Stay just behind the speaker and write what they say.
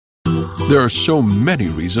There are so many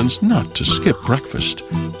reasons not to skip breakfast.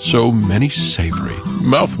 So many savory,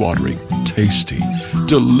 mouth-watering, tasty,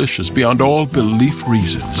 delicious beyond all belief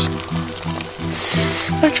reasons.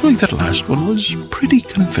 Actually, that last one was pretty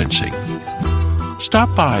convincing.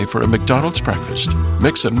 Stop by for a McDonald's breakfast.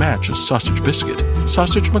 Mix and match a sausage biscuit,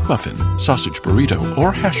 sausage McMuffin, sausage burrito,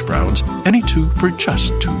 or hash browns, any two for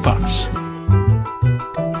just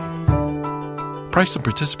 $2. Price and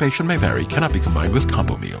participation may vary, cannot be combined with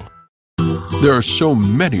combo meal. There are so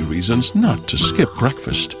many reasons not to skip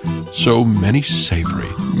breakfast. So many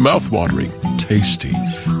savory, mouth-watering, tasty,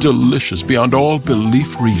 delicious beyond all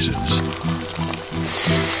belief reasons.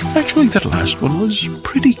 Actually, that last one was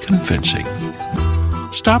pretty convincing.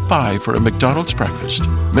 Stop by for a McDonald's breakfast.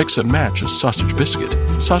 Mix and match a sausage biscuit,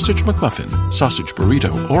 sausage McMuffin, sausage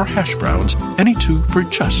burrito, or hash browns, any two for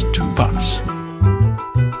just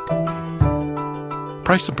 $2.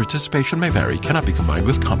 Price and participation may vary, cannot be combined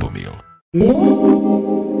with combo meal.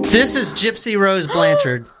 This is Gypsy Rose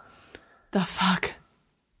Blanchard. The fuck?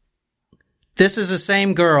 This is the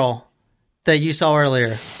same girl that you saw earlier.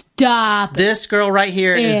 Stop. This girl right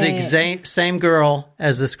here is the exact same girl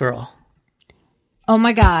as this girl. Oh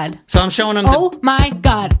my God. So I'm showing them. Oh my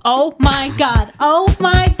God. Oh my God. Oh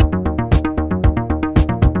my.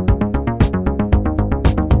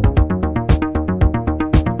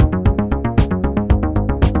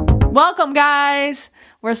 Welcome, guys.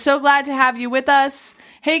 We're so glad to have you with us.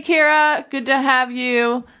 Hey, Kira. Good to have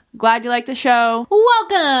you. Glad you like the show.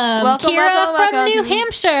 Welcome Kira from New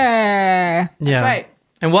Hampshire. Yeah. That's right.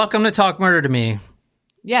 And welcome to Talk Murder to Me.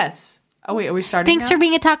 Yes. Oh, wait, are we starting Thanks now? for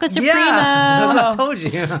being a Taco Supremo. Yeah, that's what I told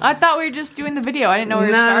you. I thought we were just doing the video. I didn't know we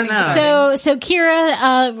were starting. No. So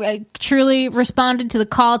Kira truly responded to the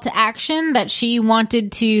call to action that she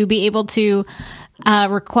wanted to be able to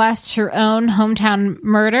request her own hometown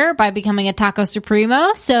murder by becoming a Taco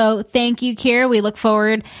Supremo. So thank you, Kira. We look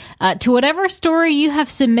forward to whatever story you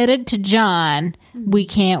have submitted to John. We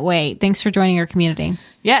can't wait. Thanks for joining our community.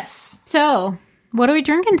 Yes. So what are we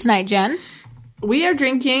drinking tonight, Jen? We are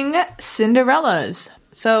drinking Cinderella's.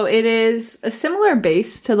 So it is a similar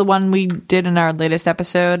base to the one we did in our latest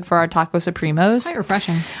episode for our Taco Supremos. Quite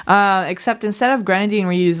refreshing. Except instead of grenadine,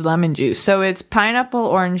 we use lemon juice. So it's pineapple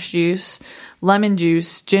orange juice, lemon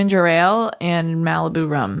juice, ginger ale, and Malibu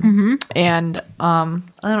rum. Mm-hmm. And I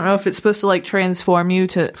don't know if it's supposed to like transform you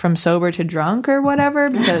from sober to drunk or whatever,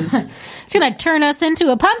 because it's gonna turn us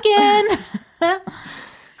into a pumpkin.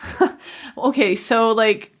 Okay, so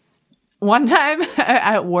like one time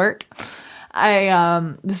at work,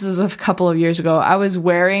 this is a couple of years ago, I was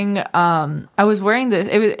wearing this,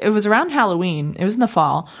 it was around Halloween, it was in the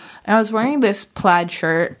fall, and I was wearing this plaid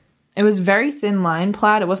shirt. It was very thin line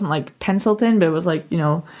plaid. It wasn't like pencil thin, but it was like, you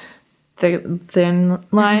know, thin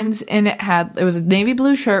lines. And it was a navy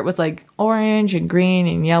blue shirt with like orange and green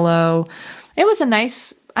and yellow. It was a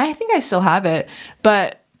nice, I think I still have it,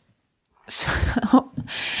 but so,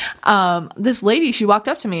 this lady, she walked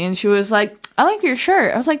up to me and she was like, I like your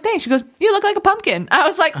shirt. I was like, thanks. She goes, you look like a pumpkin. I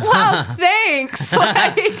was like, wow, thanks.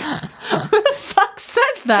 Like, who the fuck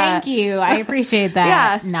says that? Thank you. I appreciate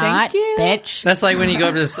that. Yeah, not thank you. bitch. That's like when you go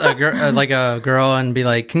up to this, a girl and be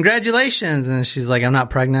like, congratulations. And she's like, I'm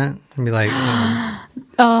not pregnant. And be like,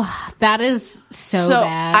 Oh, that is so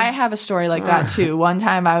bad. I have a story like that too. One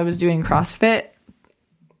time I was doing CrossFit.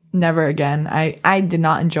 Never again. I did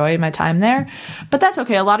not enjoy my time there, but that's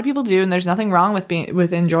okay. A lot of people do, and there's nothing wrong with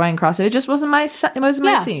enjoying CrossFit. It just wasn't my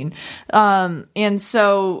scene. And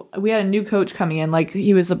so we had a new coach coming in. Like,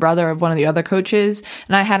 he was the brother of one of the other coaches,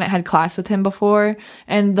 and I hadn't had class with him before.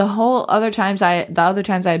 And the other times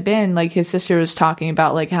I'd been, like, his sister was talking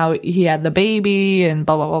about like how he had the baby and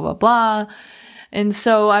blah blah blah blah blah. And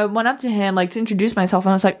so I went up to him, like, to introduce myself,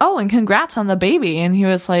 and I was like, oh, and congrats on the baby. And he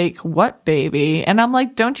was like, what baby? And I'm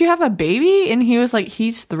like, don't you have a baby? And he was like,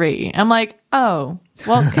 he's 3. I'm like, oh,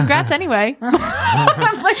 well, congrats anyway.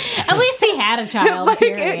 I'm like, at least he had a child. Like,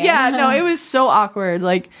 it was so awkward.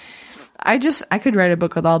 Like, I could write a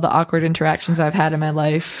book with all the awkward interactions I've had in my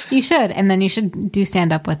life. You should, and then you should do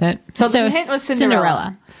stand up with it. So the hint was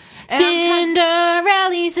Cinderella. Cinderella,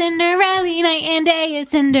 night and day,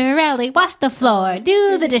 it's Cinderella. Wash the floor,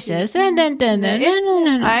 do the dishes. I'm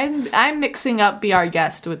mixing up Be Our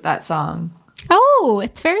Guest with that song. Oh,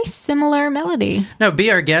 it's very similar melody. no,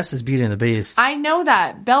 Be Our Guest is Beauty and the Beast. I know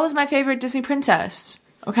that. Belle was my favorite Disney princess.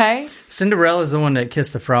 Okay? Cinderella's the one that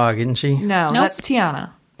kissed the frog, isn't she? No, Nope. that's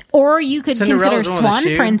Tiana. Or you could Cinderella's consider the one with the Swan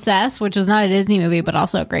shoe. Princess, which was not a Disney movie, but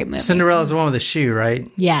also a great movie. Cinderella's the one with the shoe, right?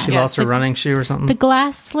 Yeah. She Yes. lost her running shoe or something? The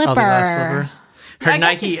glass slipper. Oh, the glass slipper.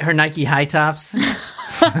 Her Nike high tops.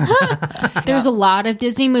 There's a lot of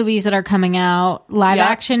Disney movies that are coming out, live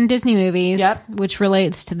action Disney movies, which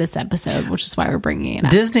relates to this episode, which is why we're bringing it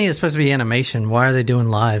up. Disney is supposed to be animation. Why are they doing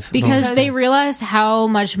live? Because they realize how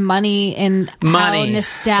much money and how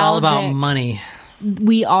nostalgic It's all about money.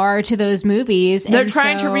 We are to those movies. They're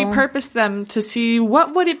trying to repurpose them to see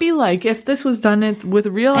what would it be like if this was done with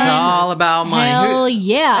real It's actors. all about money. Hell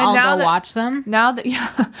yeah, And I'll go watch them. Now that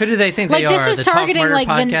Who do they think they are? This The is Talk targeting Murder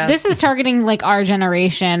podcast? this is targeting like our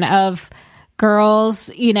generation of girls,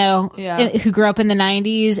 you know, who grew up in the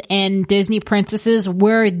 90s, and Disney princesses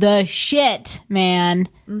were the shit, man.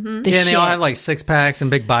 Mm-hmm. And they all have like six packs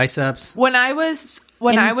and big biceps. when I was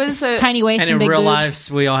tiny waist And and in big real boobs.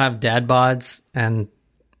 life, we all have dad bods and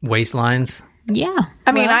waistlines. Yeah.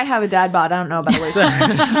 I mean, I have a dad bod. I don't know about a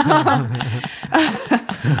waistline.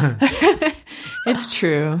 It's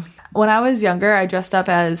true. When I was younger, I dressed up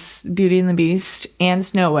as Beauty and the Beast and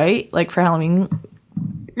Snow White, like for Halloween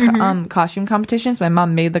costume competitions. My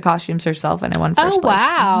mom made the costumes herself, and I won first place.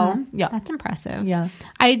 Wow. Mm-hmm. Yeah, That's impressive. yeah.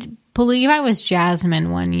 I believe I was Jasmine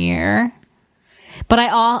one year, but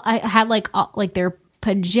I had like their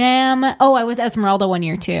pajama. Oh, I was Esmeralda one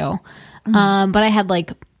year too. But I had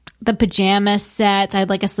like the pajama sets. I had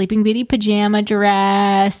like a Sleeping Beauty pajama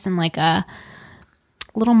dress and like a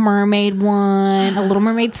Little Mermaid one, a Little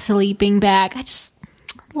Mermaid sleeping bag. I just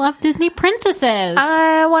love Disney princesses.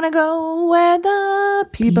 I want to go where the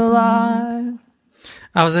people are.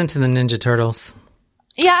 I was into the Ninja Turtles.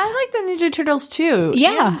 Yeah, I like the Ninja Turtles too.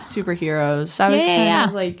 Yeah. And superheroes. I was Yeah. kind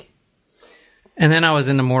of like... And then I was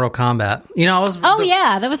into Mortal Kombat. You know, I was...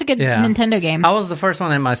 that was a good Nintendo game. I was the first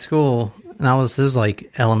one at my school, and this was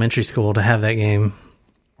like elementary school to have that game.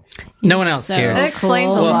 No one else so cared. It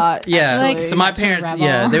explains a Cool. lot. Yeah, actually. so my Such a parents,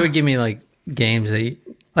 rebel. they would give me like games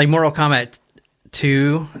like Mortal Kombat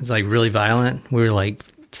 2 is like really violent. We were like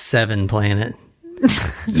 7 playing it.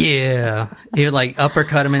 Yeah, he would like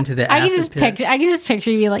uppercut him into the I acid pit. can just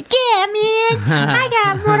picture you be like, yeah, man, I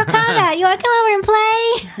got Mortal Kombat. You want to come over and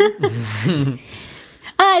play?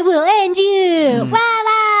 I will end you.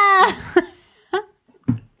 Voila!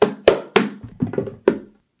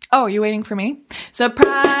 Oh, are you waiting for me?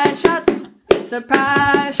 Surprise shots!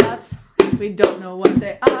 Surprise shots! We don't know what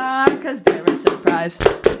they are because they're a surprise.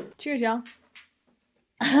 Cheers, y'all.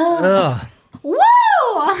 Ugh. Woo!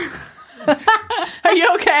 Are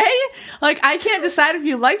you okay? Like, I can't decide if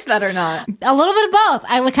you liked that or not. A little bit of both.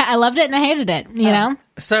 I loved it and I hated it. You know.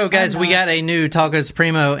 So, guys, we got a new Taco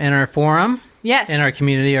Supremo in our forum. Yes. In our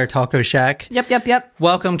community, our Taco Shack. Yep.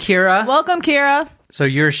 Welcome, Kira. Welcome, Kira. So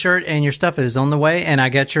your shirt and your stuff is on the way, and I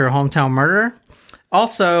got your hometown murder.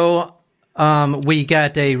 Also, we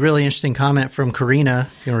got a really interesting comment from Karina.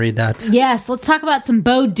 If you want to read that. Yes. Let's talk about some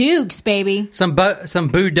Bo Dukes, baby. Some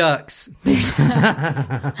boo ducks.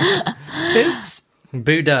 Boots.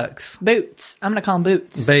 Boo ducks. Boots. I'm going to call them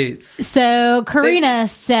boots. Boots. So Karina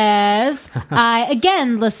Boots. says, I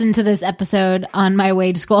again listened to this episode on my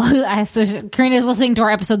way to school. So Karina's listening to our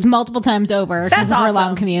episodes multiple times over because That's of her awesome.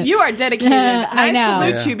 long commute. You are dedicated. I know.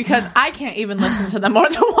 salute Yeah. you because I can't even listen to them more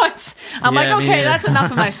than once. I'm Yeah, like, me okay, neither. that's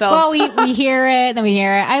enough of myself. Well, we hear it, then we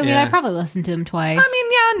hear it. I mean, Yeah. I probably listened to them twice. I mean,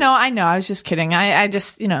 yeah, no, I know. I was just kidding. I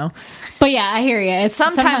just, But yeah, I hear you. It's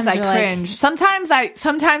sometimes I you're like, cringe. Sometimes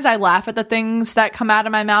I laugh at the things that come out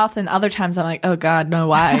of my mouth, and other times I'm like, oh God, no,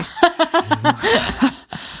 why?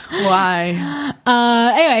 Why?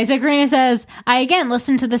 Anyway, so Karina says, I again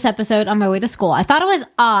listened to this episode on my way to school. I thought it was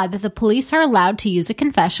odd that the police are allowed to use a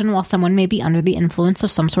confession while someone may be under the influence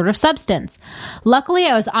of some sort of substance. Luckily,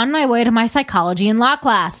 I was on my way to my psychology and law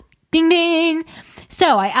class. Ding ding!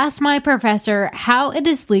 So I asked my professor how it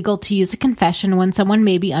is legal to use a confession when someone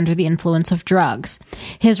may be under the influence of drugs.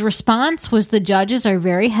 His response was the judges are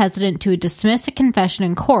very hesitant to dismiss a confession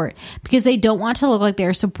in court because they don't want to look like they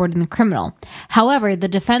are supporting the criminal. However, the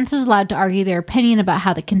defense is allowed to argue their opinion about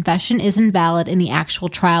how the confession is invalid in the actual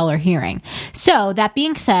trial or hearing. So, that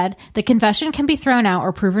being said, the confession can be thrown out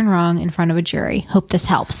or proven wrong in front of a jury. Hope this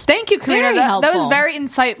helps. Thank you, Karina. Very That was helpful. very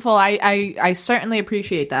insightful. I certainly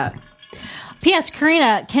appreciate that. P.S.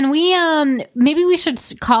 Karina, can we, maybe we should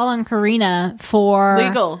call on Karina for...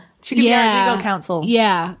 Legal. She could be our legal counsel.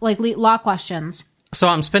 Yeah, like law questions. So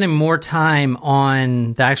I'm spending more time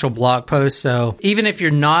on the actual blog post. So even if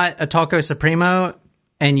you're not a Taco Supremo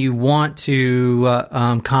and you want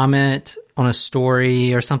to comment on a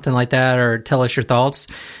story or something like that, or tell us your thoughts,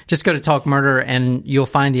 just go to Talk Murder and you'll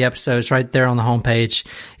find the episodes right there on the homepage.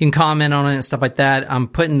 You can comment on it and stuff like that. I'm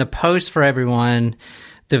putting the post for everyone.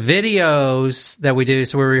 The videos that we do,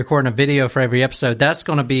 so we're recording a video for every episode, that's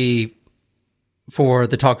going to be for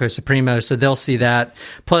the Taco Supremo, so they'll see that.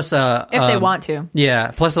 Plus, if they want to.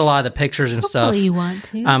 Yeah, plus a lot of the pictures and stuff. Hopefully you want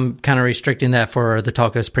to. I'm kind of restricting that for the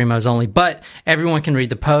Taco Supremos only, but everyone can read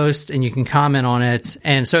the post and you can comment on it.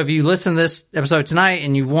 And so if you listen to this episode tonight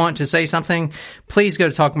and you want to say something, please go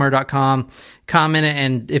to talkmurder.com, comment it,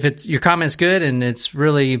 and if it's your comment's good and it's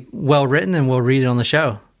really well written, then we'll read it on the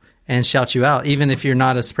show and shout you out, even if you're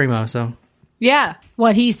not a Supremo. So yeah,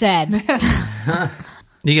 what he said.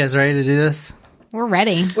 You guys ready to do this? We're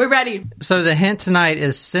ready. We're ready. So the hint tonight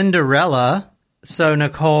is Cinderella. So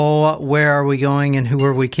Nicole, where are we going and who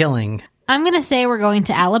are we killing? I'm going to say we're going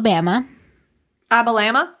to Alabama.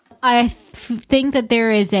 Abalama? I think that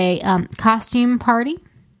there is a costume party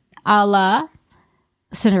a la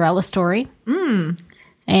Cinderella story.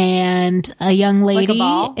 And a young lady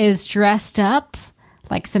is dressed up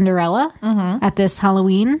like Cinderella at this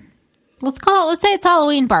Halloween. Let's say it's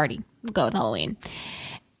Halloween party. We'll go with Halloween.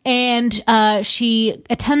 And she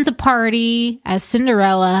attends a party as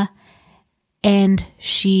Cinderella, and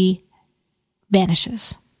she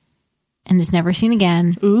vanishes and is never seen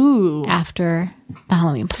again. Ooh. After the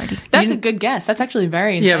Halloween party. That's a good guess. That's actually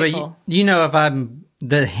very insightful. Yeah, but you know, if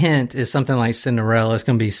the hint is something like Cinderella, it's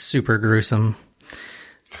going to be super gruesome.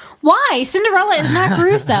 Why? Cinderella is not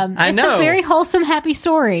gruesome. I know. It's a very wholesome, happy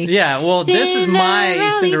story. Yeah, well, this is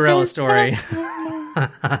my Cinderella story.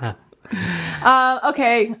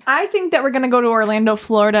 Okay, I think that we're going to go to Orlando,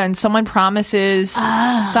 Florida, and someone promises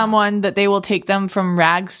someone that they will take them from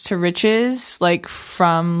rags to riches,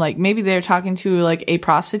 maybe they're talking to like a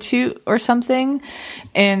prostitute or something,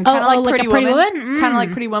 and kind of like Pretty Woman, kind of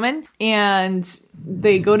like Pretty Woman, and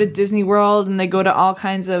they go to Disney World and they go to all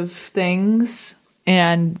kinds of things,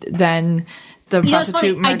 and then the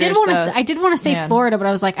prostitute murders I did want to say Florida, but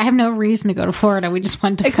I was like, I have no reason to go to Florida. We just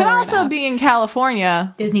went to Florida. It could also be in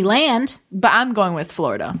California. Disneyland. But I'm going with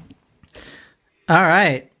Florida. All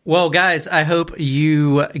right. Well, guys, I hope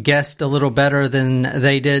you guessed a little better than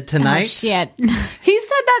they did tonight. Oh, shit. He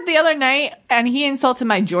said that the other night, and he insulted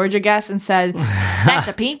my Georgia guess and said, that's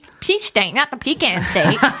the peach state, not the pecan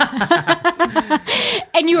state.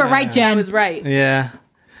 And you were right, Jen. I was right. Yeah.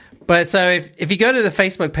 But so if you go to the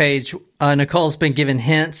Facebook page, Nicole's been given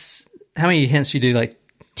hints. How many hints you do? Like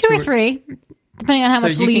 2 or 3, depending on how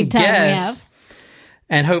much lead time we have.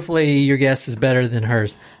 And hopefully your guess is better than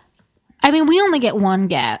hers. I mean, we only get one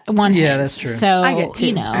hint. Yeah, that's true. So, I get 2.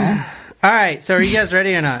 You know. All right. So are you guys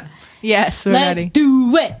ready or not? Yes, we're ready.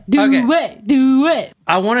 Do it.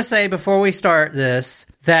 I want to say before we start this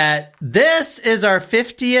that this is our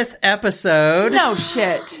 50th episode. No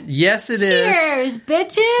shit. Yes, it is. Cheers,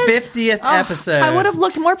 bitches. 50th episode. I would have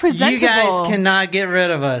looked more presentable. You guys cannot get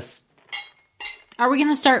rid of us. Are we going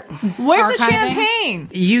to start Where's archiving? the champagne?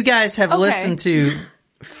 You guys have listened to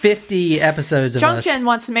 50 episodes of Drunk us. Jen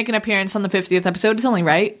wants to make an appearance on the 50th episode. It's only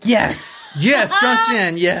right. Yes. Yes, Drunk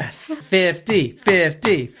Jen. Yes. 50. I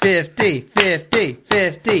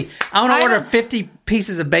want to order 50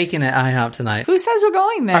 pieces of bacon at IHOP tonight. Who says we're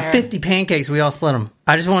going there? Or 50 pancakes. We all split them.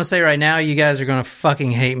 I just want to say right now, you guys are going to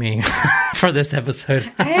fucking hate me for this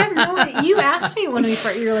episode. I have no idea. You asked me when we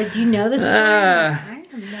first, you were like, do you know this story? I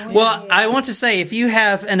have no idea. I want to say, if you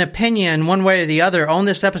have an opinion one way or the other on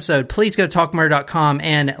this episode, please go to talkmurder.com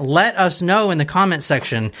and let us know in the comment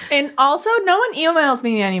section. And also, no one emails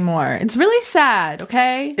me anymore. It's really sad,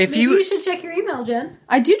 okay? If Maybe you should check your email, Jen.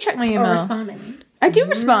 I do check my email. Or respond, I mean. I do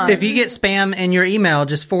respond. If you get spam in your email,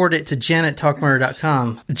 just forward it to Jen at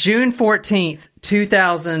talkmurder.com. June 14th,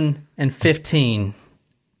 2015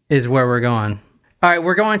 is where we're going. All right,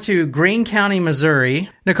 we're going to Greene County,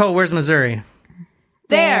 Missouri. Nicole, where's Missouri?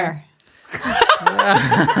 There.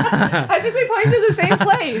 I think we pointed to the same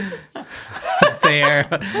place.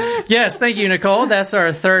 There. Yes, thank you, Nicole. That's our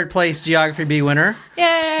 3rd place Geography B winner.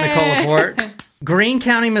 Yay! Nicole Laporte. Greene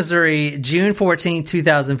County, Missouri, June 14,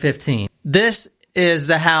 2015. This is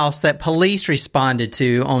the house that police responded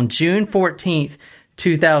to on June 14th,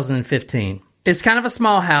 2015. It's kind of a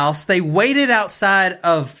small house. They waited outside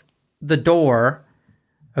of the door,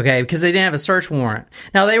 okay, because they didn't have a search warrant.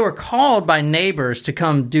 Now, they were called by neighbors to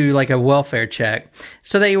come do like a welfare check.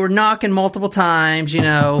 So they were knocking multiple times,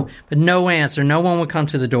 but no answer. No one would come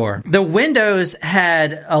to the door. The windows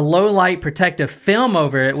had a low light protective film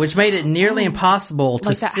over it, which made it nearly impossible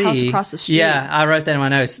to see. Like that house across the street. Yeah, I wrote that in my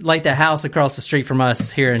notes. Like the house across the street from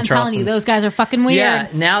us here in I'm Charleston. telling you, those guys are fucking weird. Yeah,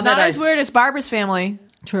 now that Not as weird as Barbara's family.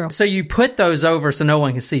 True. So you put those over so no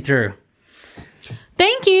one can see through.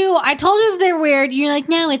 Thank you. I told you that they're weird. You're like,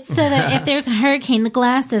 no, it's so that if there's a hurricane, the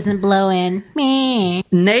glass doesn't blow in. Meh.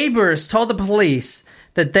 Neighbors told the police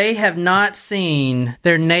that they have not seen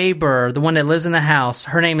their neighbor, the one that lives in the house,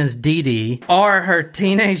 her name is Dee Dee, or her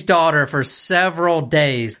teenage daughter for several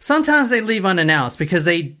days. Sometimes they leave unannounced because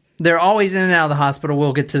they're always in and out of the hospital.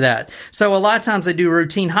 We'll get to that. So a lot of times they do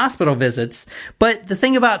routine hospital visits. But the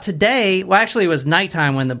thing about today, well, actually it was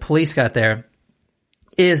nighttime when the police got there,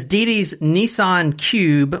 is Dee Dee's Nissan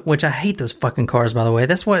Cube, which I hate those fucking cars, by the way.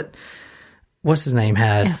 That's what's his name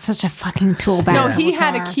had. It's such a fucking tool bag. No, he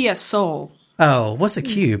had a Kia Soul. Oh, what's a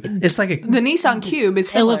Cube? It's like The Nissan Cube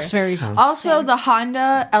is similar. It looks very... Also, the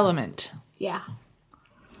Honda Element. Yeah.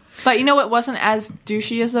 But you know what wasn't as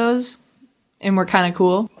douchey as those? And were kind of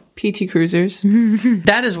cool? PT Cruisers.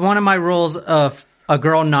 That is one of my rules of a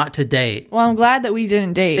girl not to date. Well, I'm glad that we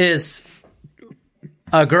didn't date. Is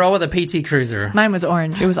a girl with a PT Cruiser. Mine was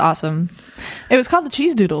orange. It was awesome. It was called the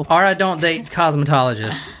Cheese Doodle. Or I don't date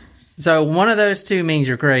cosmetologists. So one of those two means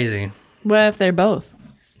you're crazy. What if they're both?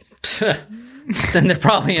 Then they're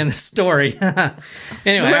probably in the story.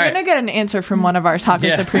 Anyway, We're going to get an answer from one of our Taco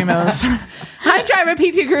Supremos. I drive a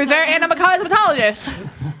PT Cruiser and I'm a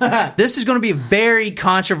cosmetologist. This is going to be a very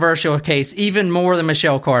controversial case, even more than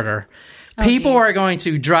Michelle Carter. People are going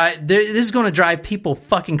to drive... This is going to drive people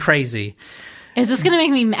fucking crazy. Is this going to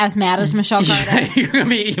make me as mad as Michelle Carter? Yeah, you're going to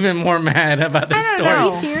be even more mad about this story. Are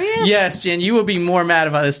you serious? Yes, Jen, you will be more mad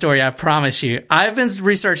about this story, I promise you. I've been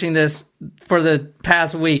researching this for the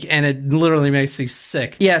past week, and it literally makes me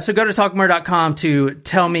sick. Yeah, so go to talkmurder.com to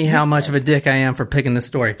tell me how much of a dick I am for picking this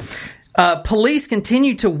story. Police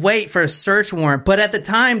continued to wait for a search warrant, but at the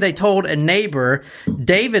time they told a neighbor,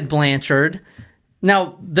 David Blanchard.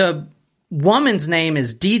 Now, the woman's name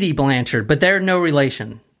is Dee Dee Blanchard, but they're no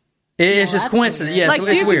relation. It's just coincidence. Yeah, like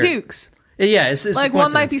it's Duke weird. Dukes. Yeah, it's like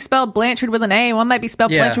one might be spelled Blanchard with an A, one might be spelled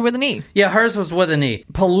Blanchard with an E. Yeah, hers was with an E.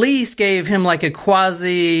 Police gave him like a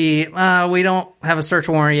quasi, we don't have a search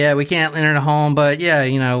warrant yet, we can't enter the home, but yeah,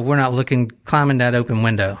 we're not climbing that open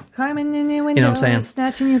window. Climbing in the window, you know what I'm saying?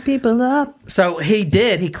 Snatching your people up. So he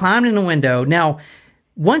climbed in the window. Now,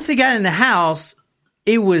 once he got in the house,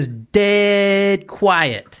 it was dead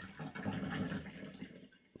quiet.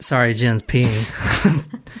 Sorry, Jen's peeing.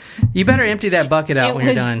 You better empty that bucket out when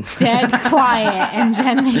you're done. Dead quiet, and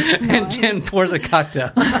Jen makes noise. And Jen pours a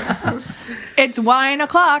cocktail. It's wine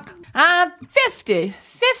o'clock. I'm 50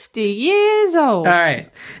 years old. All right.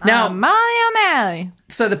 Now, O'Malley.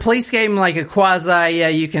 So the police gave him like a quasi,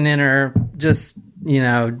 you can enter, just,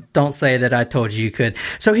 don't say that I told you could.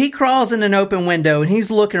 So he crawls in an open window and he's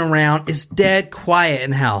looking around. It's dead quiet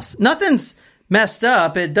in the house. Nothing's messed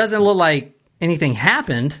up. It doesn't look like anything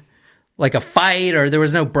happened, like a fight, or there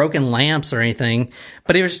was no broken lamps or anything,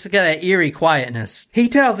 but it was just got that eerie quietness. He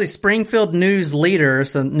tells the Springfield News Leader,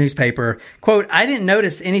 some newspaper, quote, "I didn't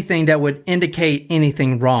notice anything that would indicate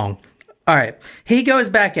anything wrong." All right. He goes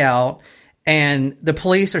back out, and the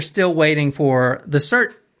police are still waiting for the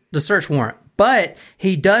search warrant. But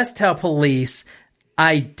he does tell police,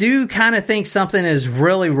 "I do kind of think something is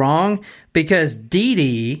really wrong because Dee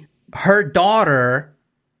Dee, her daughter,"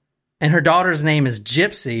 and her daughter's name is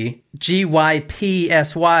Gypsy, Gypsy.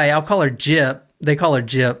 I'll call her Gyp. They call her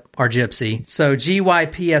Gyp or Gypsy. So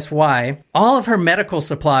Gypsy. All of her medical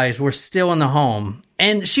supplies were still in the home.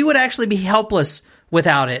 And she would actually be helpless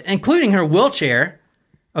without it, including her wheelchair.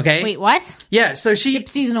 Okay. Wait, what? Yeah, so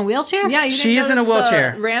Gypsy's in a wheelchair? Yeah, she is in a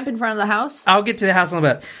wheelchair. The ramp in front of the house? I'll get to the house in a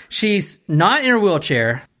bit. She's not in her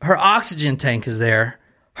wheelchair. Her oxygen tank is there.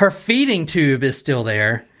 Her feeding tube is still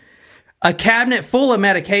there. A cabinet full of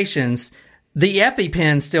medications, the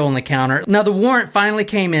EpiPen still on the counter. Now, the warrant finally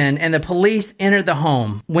came in, and the police entered the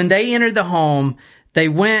home. When they entered the home, they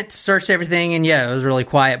went, searched everything, and yeah, it was really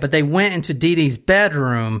quiet. But they went into Dee Dee's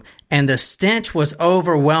bedroom, and the stench was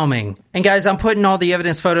overwhelming. And guys, I'm putting all the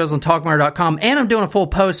evidence photos on talkmurder.com, and I'm doing a full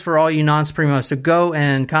post for all you non-Supremos, so go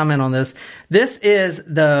and comment on this. This is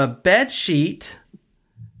the bed sheet,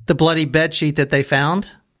 the bloody bed sheet that they found.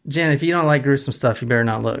 Jen, if you don't like gruesome stuff, you better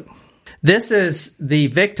not look. This is the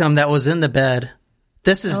victim that was in the bed.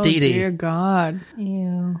 This is Dee Dee. Oh, dear God.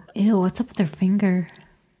 Ew, what's up with her finger?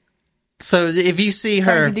 So if you see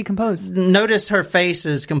her, decompose. Notice her face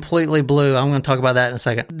is completely blue. I'm going to talk about that in a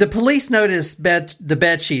second. The police noticed the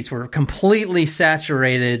bed sheets were completely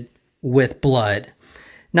saturated with blood.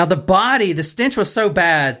 Now the stench was so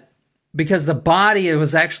bad because the body, it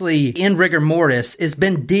was actually in rigor mortis, it's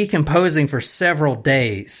been decomposing for several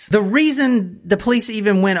days. The reason the police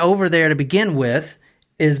even went over there to begin with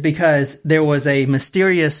is because there was a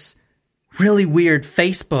mysterious, really weird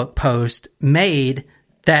Facebook post made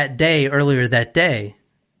earlier that day.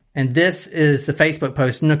 And this is the Facebook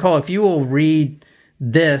post. Nicole, if you will read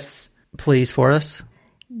this, please, for us.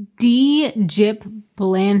 Dee Gyp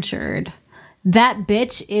Blanchard That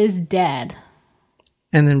bitch is dead.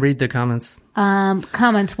 And then read the comments.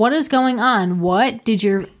 Comments. What is going on? What? Did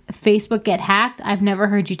your Facebook get hacked? I've never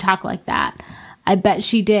heard you talk like that. I bet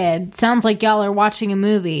she did. Sounds like y'all are watching a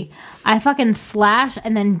movie. I fucking slash,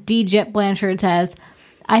 and then Dee Blanchard says,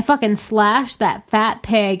 I fucking slashed that fat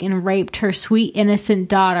pig and raped her sweet innocent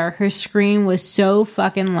daughter. Her scream was so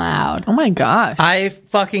fucking loud. Oh my gosh. I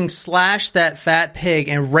fucking slashed that fat pig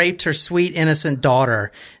and raped her sweet innocent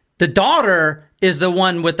daughter. The daughter is the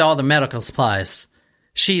one with all the medical supplies.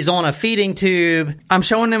 She's on a feeding tube. I'm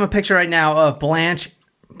showing them a picture right now of Blanche.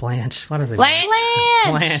 What is it?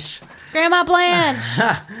 Blanche. Grandma Blanche.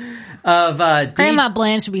 Grandma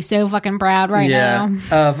Blanche would be so fucking proud now.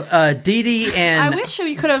 Of Dee Dee and...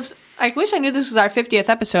 I wish I knew this was our 50th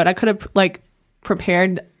episode. I could have,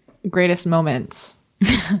 prepared greatest moments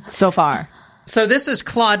so far. So this is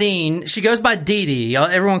Claudine. She goes by Dee Dee.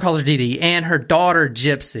 Everyone calls her Dee Dee. And her daughter,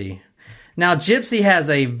 Gypsy. Now, Gypsy has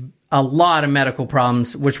a lot of medical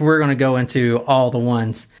problems, which we're going to go into all the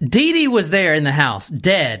ones. Dee Dee was there in the house,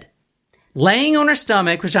 dead. Laying on her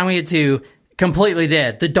stomach, which I'm going to get to, completely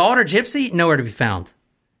dead. The daughter, Gypsy, nowhere to be found.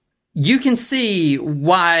 You can see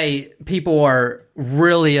why people are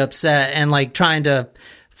really upset and trying to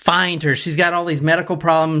find her. She's got all these medical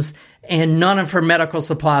problems and none of her medical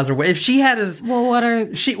supplies are. If she had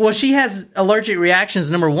she has allergic reactions.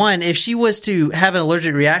 Number one, if she was to have an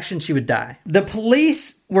allergic reaction, she would die. The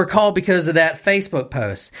police were called because of that Facebook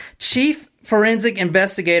post. Chief Forensic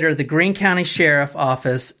Investigator of the Greene County Sheriff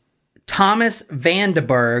Office, Thomas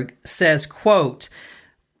Vandenberg, says, quote,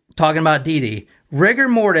 talking about Dee Dee, rigor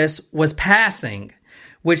mortis was passing,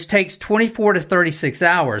 which takes 24 to 36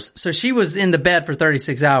 hours. So she was in the bed for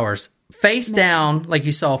 36 hours. Face down, like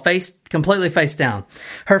you saw, completely face down.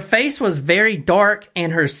 Her face was very dark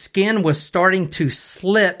and her skin was starting to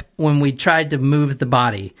slip when we tried to move the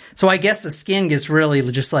body. So I guess the skin gets really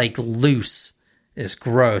just loose. It's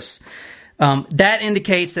gross. That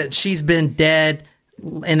indicates that she's been dead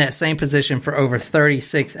in that same position for over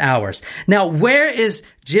 36 hours. Now, where is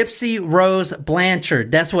Gypsy Rose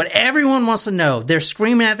Blanchard? That's what everyone wants to know. They're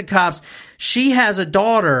screaming at the cops. She has a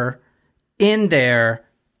daughter in there,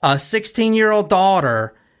 a 16-year-old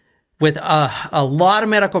daughter with a lot of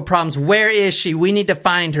medical problems. Where is she? We need to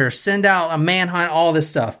find her. Send out a manhunt, all this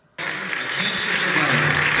stuff. A cancer survivor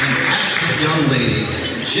and passionate young lady,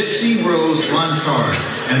 Gypsy Rose Blanchard,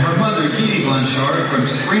 and her mother, Dee Dee Blanchard, from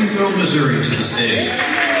Springfield, Missouri, to the stage.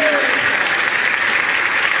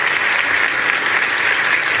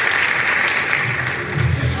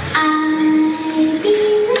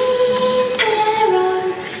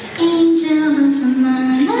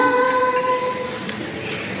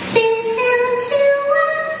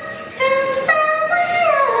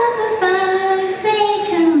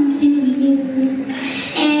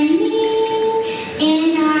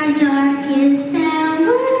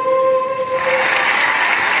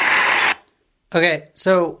 Okay,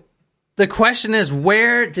 so the question is,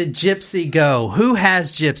 where did Gypsy go? Who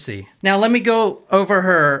has Gypsy? Now, let me go over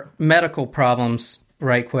her medical problems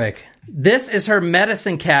right quick. This is her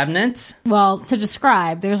medicine cabinet. Well, to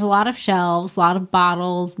describe, there's a lot of shelves, a lot of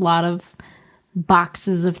bottles, a lot of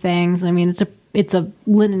boxes of things. I mean, it's a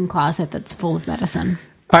linen closet that's full of medicine.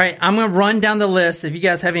 All right, I'm going to run down the list. If you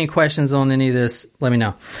guys have any questions on any of this, let me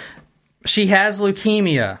know. She has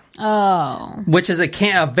leukemia. Oh. Which is a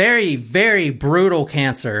very, very brutal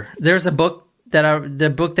cancer. There's a book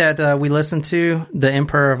that we listened to, The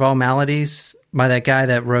Emperor of All Maladies, by that guy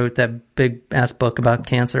that wrote that big-ass book about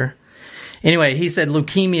cancer. Anyway, he said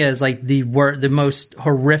leukemia is the most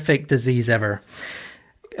horrific disease ever.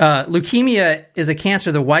 Leukemia is a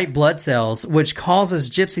cancer of the white blood cells, which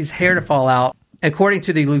causes Gypsy's hair to fall out. According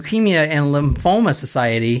to the Leukemia and Lymphoma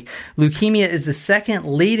Society, leukemia is the second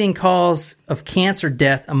leading cause of cancer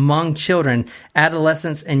death among children,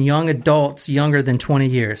 adolescents, and young adults younger than 20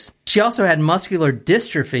 years. She also had muscular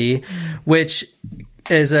dystrophy, which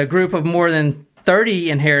is a group of more than 30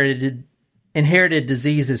 inherited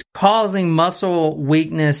diseases causing muscle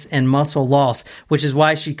weakness and muscle loss, which is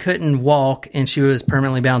why she couldn't walk and she was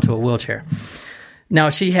permanently bound to a wheelchair. Now,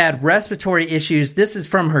 she had respiratory issues. This is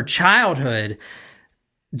from her childhood.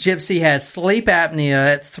 Gypsy had sleep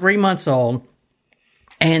apnea at 3 months old.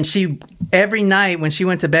 And every night when she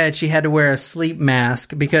went to bed, she had to wear a sleep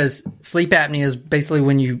mask because sleep apnea is basically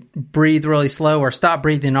when you breathe really slow or stop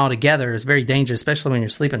breathing altogether. It's very dangerous, especially when you're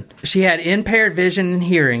sleeping. She had impaired vision and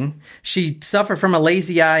hearing. She suffered from a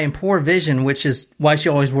lazy eye and poor vision, which is why she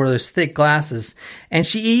always wore those thick glasses. And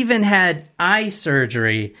she even had eye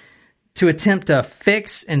surgery to attempt to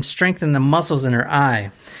fix and strengthen the muscles in her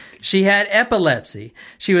eye. She had epilepsy.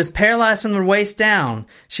 She was paralyzed from the waist down.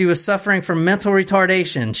 She was suffering from mental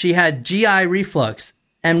retardation. She had GI reflux,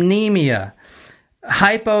 anemia,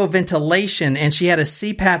 hypoventilation, and she had a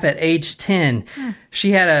CPAP at age 10.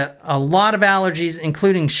 She had a lot of allergies,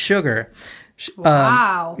 including sugar.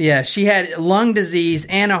 Wow. Yeah, she had lung disease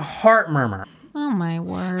and a heart murmur. Oh my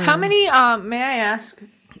word. How many, may I ask?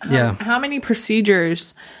 How many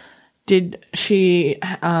procedures did she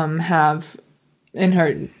have in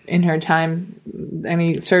her time?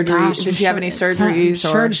 Any surgeries? Did she have any surgeries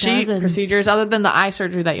or procedures other than the eye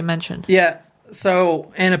surgery that you mentioned? Yeah.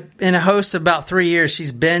 So in a host of about 3 years,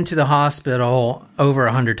 she's been to the hospital over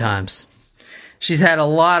 100 times. She's had a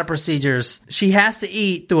lot of procedures. She has to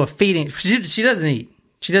eat through a feeding. She doesn't eat.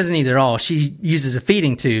 She doesn't eat at all. She uses a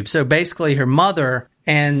feeding tube. So basically, her mother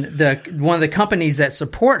and one of the companies that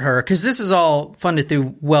support her, because this is all funded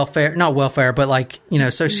through not welfare, but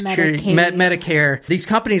Social Security, Medicare. These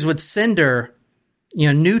companies would send her,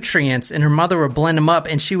 nutrients, and her mother would blend them up,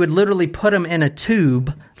 and she would literally put them in a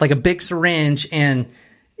tube, like a big syringe, and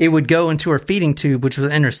it would go into her feeding tube, which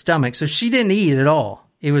was in her stomach. So she didn't eat at all.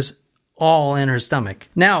 It was all in her stomach.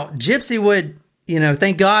 Now, Gypsy would,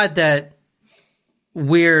 thank God that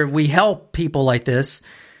we help people like this.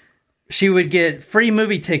 She would get free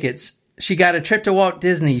movie tickets. She got a trip to Walt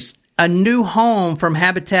Disney, a new home from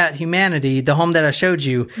Habitat Humanity, the home that I showed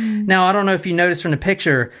you. Now, I don't know if you noticed from the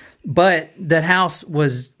picture, but that house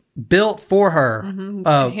was built for her.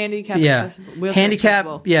 Handicap accessible.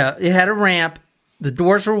 Accessible. Yeah. It had a ramp. The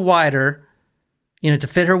doors were wider, to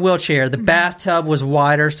fit her wheelchair. The bathtub was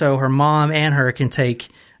wider so her mom and her can take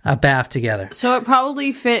a bath together. So it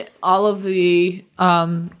probably fit all of the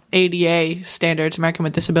ADA standards, American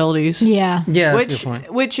with Disabilities. Yeah. Yeah, that's a good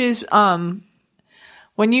point. Which is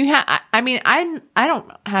when you have, I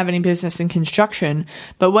don't have any business in construction,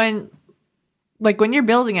 but when you're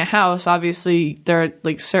building a house, obviously there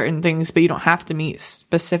are certain things, but you don't have to meet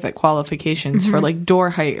specific qualifications for door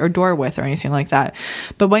height or door width or anything like that.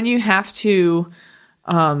 But when you have to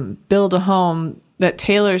build a home that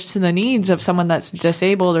tailors to the needs of someone that's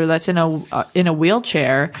disabled or that's in a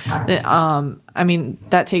wheelchair,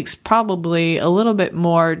 that takes probably a little bit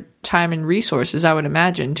more time and resources, I would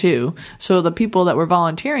imagine, too. So the people that were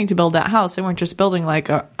volunteering to build that house, they weren't just building like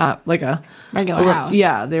a regular house.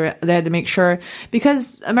 Yeah, they had to make sure,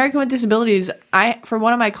 because American with Disabilities, for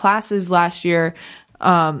one of my classes last year,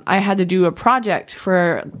 I had to do a project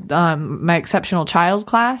for my exceptional child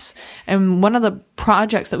class, and one of the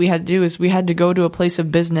projects that we had to do is we had to go to a place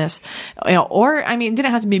of business, it didn't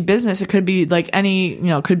have to be business. It could be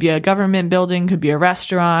it could be a government building, could be a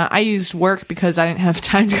restaurant. I used work because I didn't have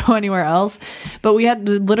time to go anywhere else, but we had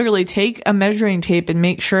to literally take a measuring tape and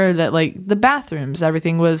make sure that the bathrooms,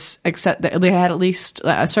 everything was except that they had at least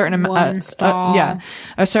a certain amount,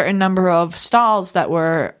 a certain number of stalls that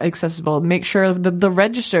were accessible. Make sure the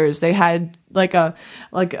registers, they had the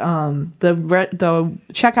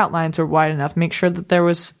checkout lines were wide enough. Make sure that there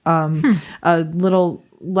was a little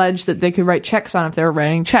ledge that they could write checks on if they were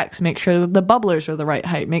writing checks. Make sure that the bubblers were the right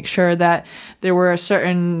height. Make sure that there were a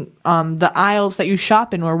certain the aisles that you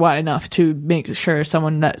shop in were wide enough to make sure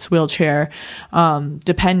someone that's wheelchair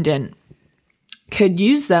dependent could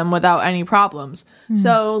use them without any problems.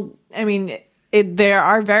 So there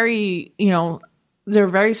are very they're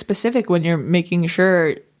very specific when you're making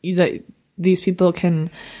sure that these people can,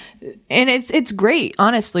 and it's great,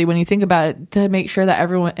 honestly, when you think about it, to make sure that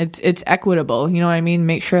everyone, it's equitable,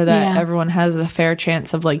 make sure that everyone has a fair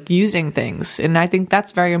chance of using things. And I think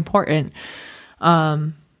that's very important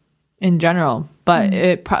in general, but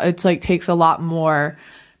it's takes a lot more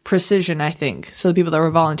precision, I think. So the people that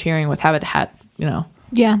were volunteering with Habitat, Yeah.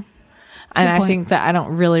 And I think that I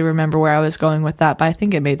don't really remember where I was going with that, but I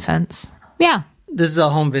think it made sense. Yeah. This is a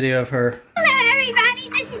home video of her. Hello, everybody.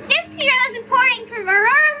 This is Gypsy Rose reporting from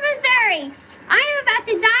Aurora, Missouri. I am about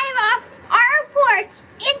to dive off our porch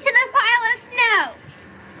into the pile of snow.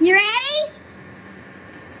 You ready?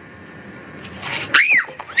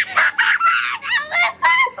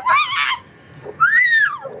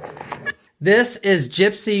 This is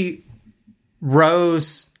Gypsy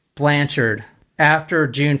Rose Blanchard after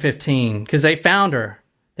June 15, because they found her.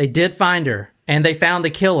 They did find her, and they found the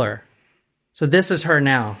killer. So this is her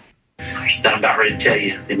now. That I'm about ready to tell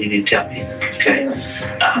you, then you need to tell me, okay?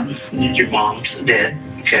 Your mom's dead,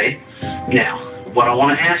 okay? Now, what I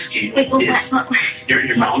want to ask you is,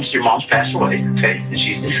 your mom's passed away, okay? And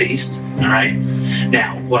she's deceased, all right?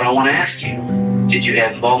 Now, what I want to ask you, did you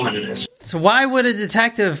have involvement in this? So why would a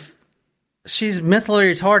detective... She's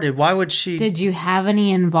mentally retarded. Why would she... Did you have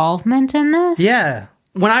any involvement in this? Yeah.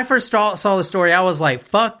 When I first saw the story, I was like,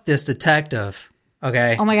 fuck this detective.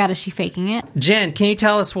 Okay. Oh my God, is she faking it? Jen, can you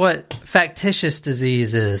tell us what factitious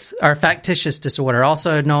disease is, or factitious disorder,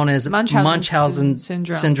 also known as Munchausen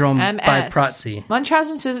syndrome by proxy?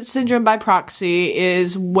 Munchausen syndrome by proxy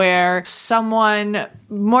is where someone,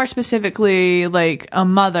 more specifically like a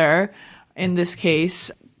mother in this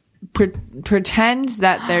case, pretends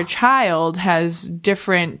that their child has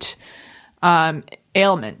different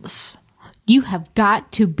ailments. You have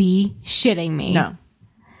got to be shitting me. No,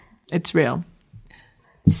 it's real.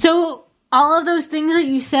 So all of those things that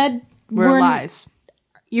you said were lies.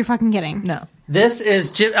 You're fucking kidding. No. This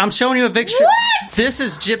is... I'm showing you a picture. What? This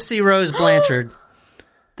is Gypsy Rose Blanchard.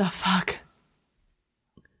 The fuck?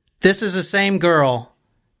 This is the same girl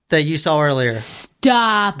that you saw earlier.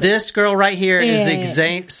 Stop. This girl right here is the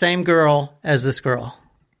exact same girl as this girl.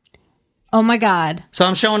 Oh my God. So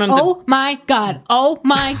I'm showing them Oh my God. Oh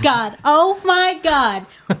my God. Oh my God.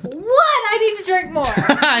 What? I need to drink more.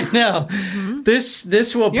 I know. Mm-hmm.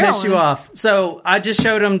 This will piss you off. So I just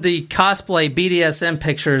showed him the cosplay BDSM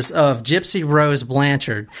pictures of Gypsy Rose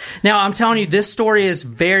Blanchard. Now I'm telling you, this story is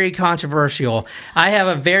very controversial. I have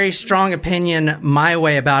a very strong opinion my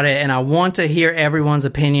way about it, and I want to hear everyone's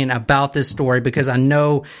opinion about this story because I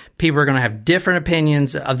know people are going to have different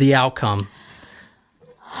opinions of the outcome.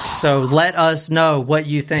 So let us know what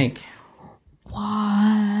you think.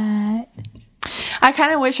 What? I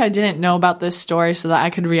kind of wish I didn't know about this story so that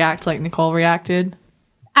I could react like Nicole reacted.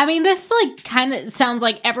 I mean, this like kind of sounds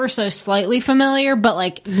like ever so slightly familiar, but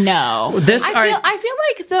like no. I feel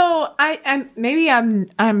like though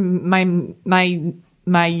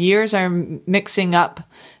my years are mixing up.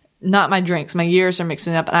 Not my drinks. My years are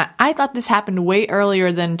mixing up. And I thought this happened way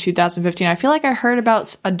earlier than 2015. I feel like I heard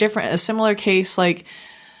about a similar case like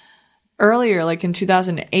earlier, like in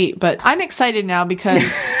 2008. But I'm excited now because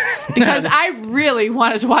I really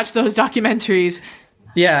wanted to watch those documentaries.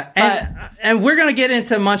 Yeah, and we're going to get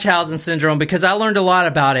into Munchausen syndrome because I learned a lot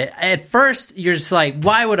about it. At first, you're just like,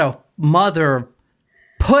 why would a mother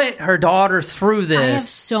put her daughter through this? I have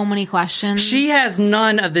so many questions. She has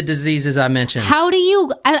none of the diseases I mentioned. How do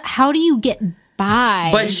you get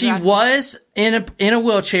by? But she was in a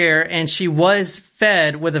wheelchair and she was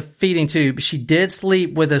fed with a feeding tube. She did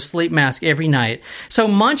sleep with a sleep mask every night. So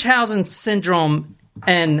Munchausen syndrome,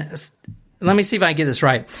 and let me see if I get this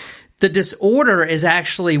right. The disorder is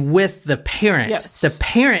actually with the parent. Yes. The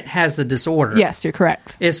parent has the disorder. Yes, you're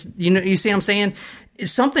correct. It's you see what I'm saying?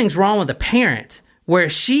 Something's wrong with the parent where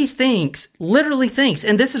she literally thinks,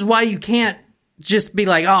 and this is why you can't just be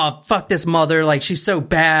like, oh, fuck this mother. Like, she's so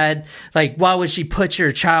bad. Like, why would she put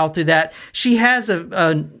your child through that? She has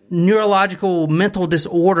a neurological mental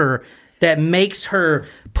disorder that makes her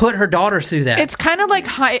put her daughter through that. It's kind of like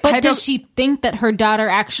But does she think that her daughter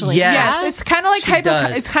actually Yes. It's kind of like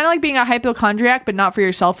it's kind of like being a hypochondriac, but not for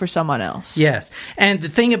yourself, for someone else. Yes. And the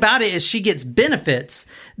thing about it is she gets benefits.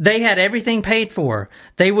 They had everything paid for.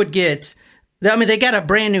 They would get... they got a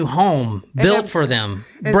brand new home built for them.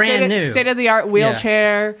 Brand new. State-of-the-art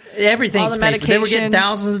wheelchair. Yeah. Everything's paid for. They were getting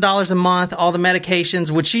thousands of dollars a month, all the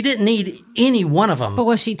medications, which she didn't need any one of them. But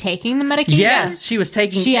was she taking the medication? Yes, she was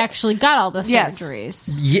taking... She actually got all the Yes.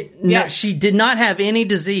 surgeries. No, she did not have any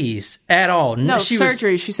disease at all. No,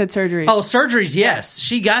 surgeries. She said surgeries. Oh, surgeries, yes.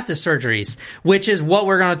 She got the surgeries, which is what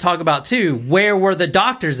we're going to talk about, too. Where were the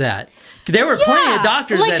doctors at? There were plenty of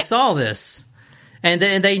doctors that saw this. And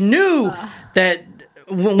they knew that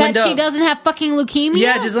she doesn't have fucking leukemia.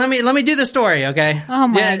 Yeah, just let me do the story, okay? Oh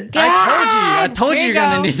my God! I told you you're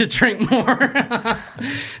gonna need to drink more.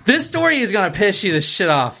 This story is gonna piss you the shit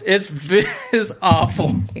off. It's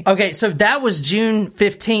awful. Okay, so that was June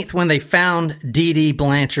 15th when they found Dee Dee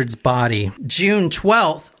Blanchard's body. June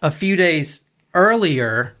 12th, a few days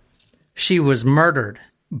earlier, she was murdered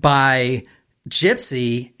by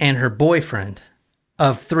Gypsy and her boyfriend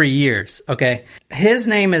of 3 years, okay? His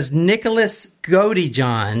name is Nicholas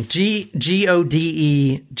Godejohn,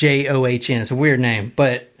 Godejohn. It's a weird name,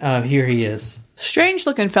 but here he is. Strange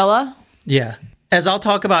looking fella. Yeah. As I'll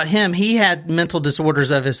talk about him, he had mental disorders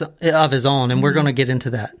of his own, and we're going to get into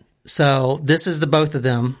that. So this is the both of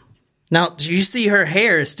them. Now, you see her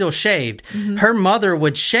hair is still shaved. Mm-hmm. Her mother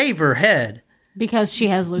would shave her head. Because she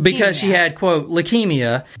has leukemia. Because she had, quote,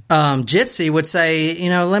 leukemia. Gypsy would say,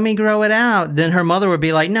 let me grow it out. Then her mother would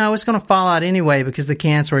be like, no, it's going to fall out anyway because the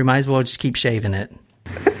cancer, we might as well just keep shaving it.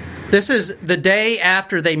 This is the day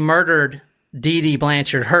after they murdered Dee Dee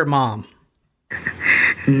Blanchard, her mom. Hi,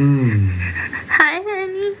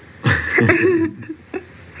 honey.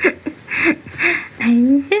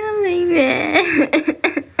 I'm feeling it.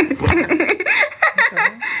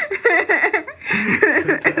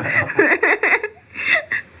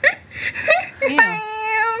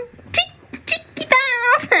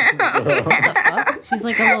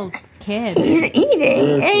 little kid. He's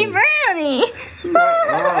eating a brownie.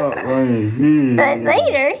 But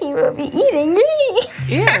later he will be eating me.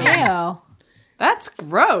 Ew. That's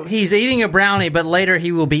gross. He's eating a brownie, but later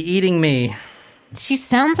he will be eating me. She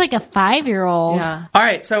sounds like a 5-year-old. Yeah. All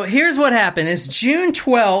right, so here's what happened. It's June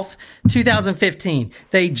 12th, 2015.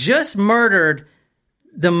 They just murdered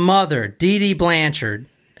the mother, Dee Dee Blanchard.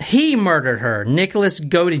 He murdered her, Nicholas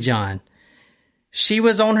Godijon. She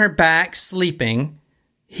was on her back sleeping.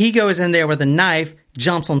 He goes in there with a knife,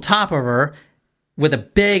 jumps on top of her with a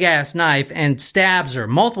big-ass knife, and stabs her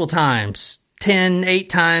multiple times. 8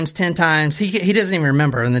 times, 10 times. He doesn't even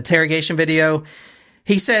remember. In the interrogation video,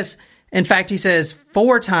 he says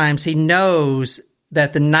 4 times he knows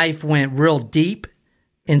that the knife went real deep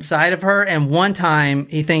inside of her, and 1 time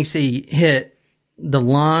he thinks he hit the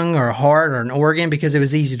lung or heart or an organ because it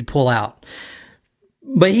was easy to pull out.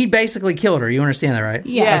 But he basically killed her. You understand that, right?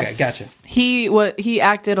 Yeah. Yes. Okay, gotcha. He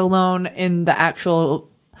acted alone in the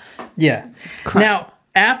actual. Yeah. Now,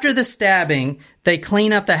 after the stabbing, they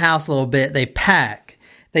clean up the house a little bit. They pack.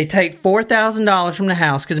 They take $4,000 from the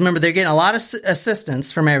house because, remember, they're getting a lot of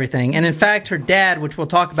assistance from everything. And, in fact, her dad, which we'll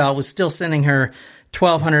talk about, was still sending her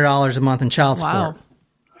 $1,200 a month in child support. Wow.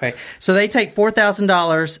 Right. So they take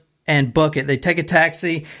 $4,000 and book it. They take a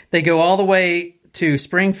taxi. They go all the way to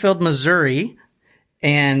Springfield, Missouri,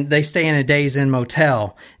 and they stay in a Days Inn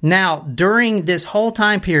motel. Now, during this whole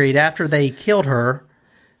time period after they killed her,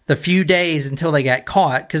 the few days until they got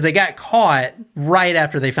caught, because they got caught right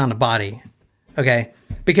after they found the body. Okay?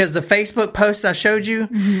 Because the Facebook posts I showed you,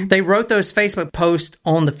 they wrote those Facebook posts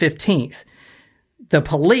on the 15th. The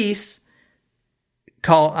police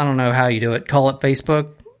I don't know how you do it, call up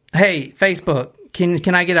Facebook. Hey, Facebook,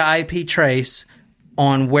 can I get an IP trace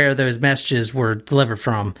on where those messages were delivered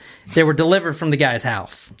from? They were delivered from the guy's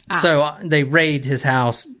house. So they raid his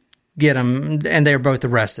house, get him, and they were both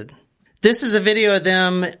arrested. This is a video of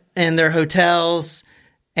them in their hotels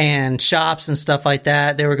and shops and stuff like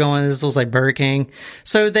that. They were going, this looks like Burger King.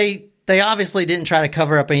 So they obviously didn't try to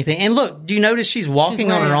cover up anything. And look, do you notice she's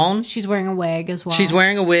walking on her own? She's wearing a wig as well. She's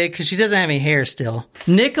wearing a wig because she doesn't have any hair still.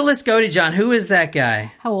 Nicholas Godijon, who is that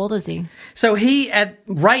guy? How old is he? So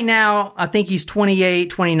right now, I think he's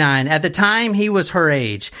 28, 29. At the time, he was her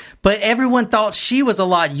age. But everyone thought she was a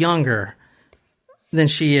lot younger than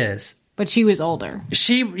she is. But she was older.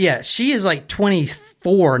 She is like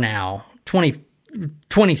 24 now.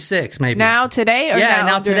 26 maybe. Now today? Or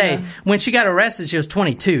now today. When she got arrested, she was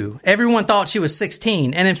 22. Everyone thought she was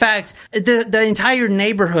 16. And in fact, the entire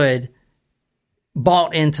neighborhood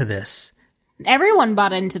bought into this. Everyone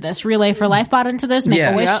bought into this. Relay for Life bought into this.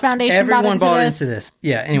 Make-A-Wish Foundation Everyone bought into this.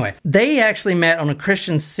 Yeah, anyway. They actually met on a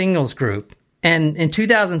Christian singles group. And in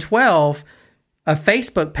 2012, a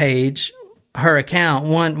Facebook page, her account,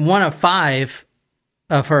 one of 5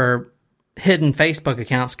 of her hidden Facebook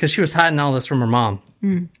accounts, because she was hiding all this from her mom,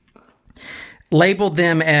 labeled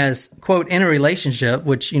them as, quote, in a relationship,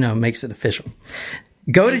 which, makes it official.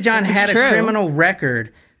 Godijon had a criminal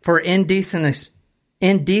record for indecent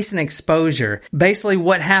exposure. Basically,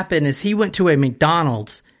 what happened is he went to a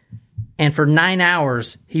McDonald's, and for 9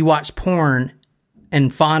 hours, he watched porn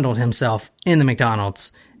and fondled himself in the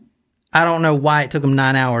McDonald's. I don't know why it took him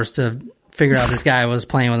 9 hours to figure out this guy was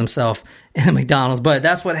playing with himself in the McDonald's, but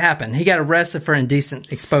that's what happened. He got arrested for indecent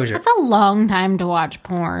exposure. That's a long time to watch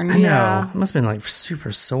porn. I know. It must have been like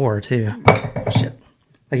super sore too. Oh, shit.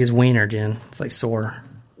 Like his wiener, Jen. It's like sore.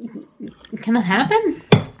 Can that happen?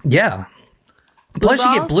 Yeah. Plus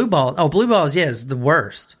you get blue balls. Oh, blue balls, is the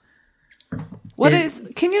worst.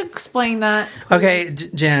 Can you explain that? Okay,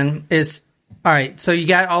 Jen, all right, so you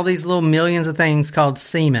got all these little millions of things called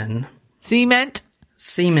semen. Cement.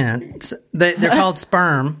 They're called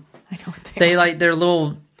sperm. I know what they are. They're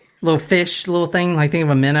little fish, little thing, like think of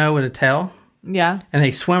a minnow with a tail. Yeah. And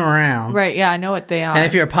they swim around. Right, yeah, I know what they are. And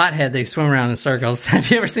if you're a pothead, they swim around in circles. Have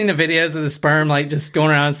you ever seen the videos of the sperm, just going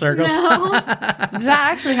around in circles? No. Does that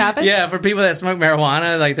actually happen? Yeah, for people that smoke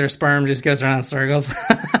marijuana, their sperm just goes around in circles.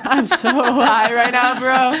 I'm so high right now,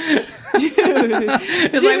 bro. Dude.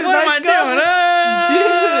 It's like, what am I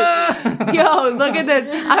doing? Dude. Yo, look at this.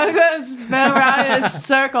 I'm going to spin around in a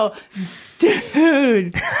circle.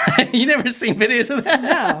 Dude. You never seen videos of that?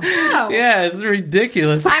 No. Yeah, it's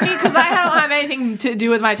ridiculous. I mean, because I don't have anything to do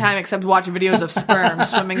with my time except watch videos of sperm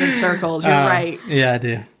swimming in circles. You're right. Yeah, I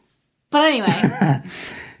do. But anyway,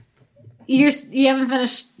 you haven't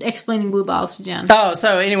finished explaining blue balls to Jen. Oh,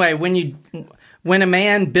 so anyway, when a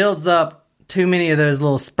man builds up too many of those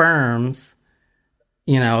little sperms,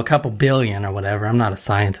 a couple billion or whatever. I'm not a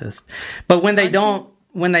scientist, but when they don't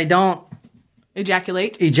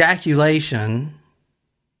ejaculation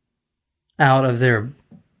out of their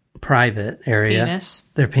private area, Penis.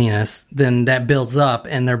 their penis, then that builds up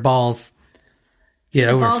and their balls get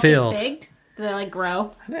overfilled. Balls get big? Do they like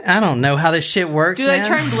grow? I don't know how this shit works. Do they man.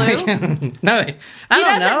 turn blue? No, I He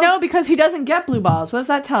don't doesn't know because he doesn't get blue balls. What does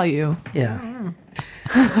that tell you? Yeah.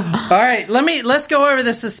 All right, let's go over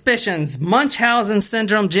the suspicions. Munchausen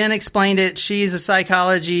syndrome. Jen explained it. She's a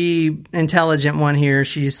psychology intelligent one here.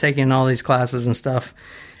 She's taking all these classes and stuff.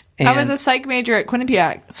 And I was a psych major at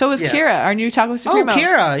Quinnipiac. So was Kira, our new Taco Supremo. Oh,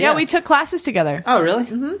 Kira, yeah. We took classes together. Oh, really?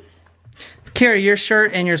 Mm-hmm. Kira, your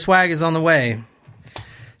shirt and your swag is on the way.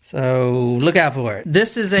 So look out for it.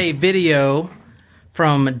 This is a video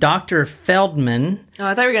from Dr. Feldman. Oh,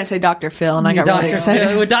 I thought you were going to say Dr. Phil, and I got really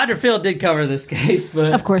excited. Well, Dr. Phil did cover this case,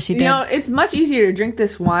 but Of course he did. You know, it's much easier to drink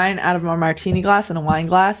this wine out of a martini glass than a wine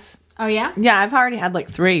glass. Oh, yeah? Yeah, I've already had like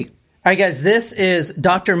 3. All right, guys, this is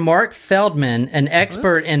Dr. Mark Feldman, an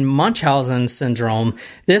expert in Munchausen syndrome.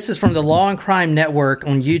 This is from the Law and Crime Network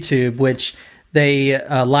on YouTube, which they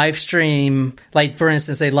live stream. Like, for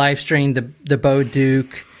instance, they live stream the Bo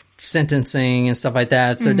Duke sentencing and stuff like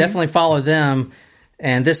that. So definitely follow them.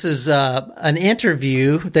 And this is an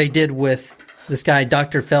interview they did with this guy,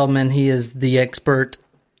 Dr. Feldman. He is the expert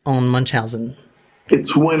on Munchausen.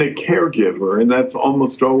 It's when a caregiver, and that's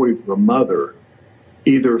almost always the mother,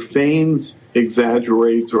 either feigns,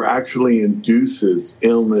 exaggerates, or actually induces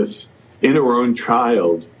illness in her own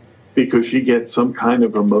child because she gets some kind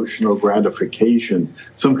of emotional gratification,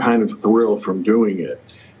 some kind of thrill from doing it.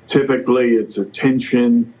 Typically, it's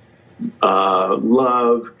attention,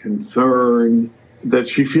 love, concern that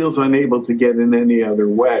she feels unable to get in any other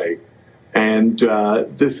way. And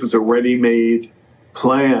this is a ready-made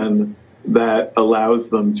plan that allows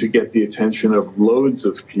them to get the attention of loads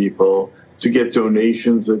of people, to get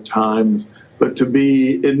donations at times, but to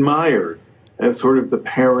be admired as sort of the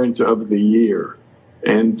parent of the year.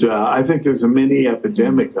 And I think there's a mini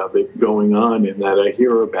epidemic of it going on in that I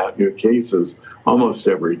hear about new cases almost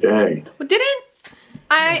every day. Well,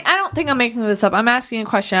 I don't think I'm making this up. I'm asking a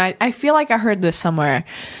question. I feel like I heard this somewhere.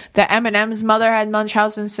 That Eminem's mother had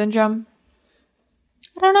Munchausen syndrome.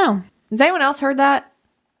 I don't know. Has anyone else heard that?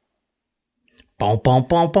 Boom, boom,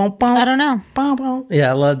 boom, boom, boom. I don't know. Boom, boom. Yeah,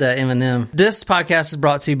 I love that Eminem. This podcast is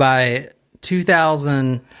brought to you by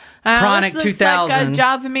 2000... Chronic this looks 2000. like a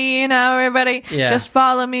job for me, everybody. Yeah. Just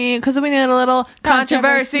follow me, because we need a little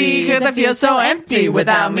controversy, because I feel so empty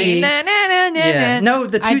without me. Na, na, na, na, Yeah. na. No,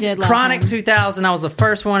 the I did love Chronic him. 2000, I was the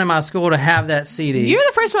first one in my school to have that CD. You're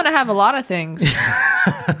the first one to have a lot of things.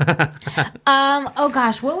 Oh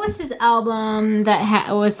gosh, what was his album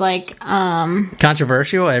that was like?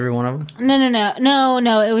 Controversial, every one of them.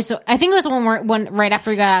 No. It was. I think it was the one right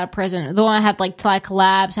after he got out of prison. The one that had like Till I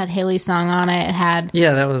Collapse, had Haley's song on it. It had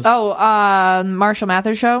Yeah, that was Marshall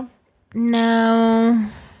Mathers show? no.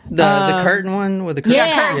 the curtain one with the curtain.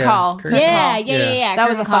 Yeah, Curtain Call. Curtain Yeah. That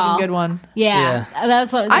was Curtain a Call. fucking good one. Yeah,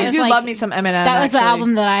 that was. I do love me some Eminem. That was the actually.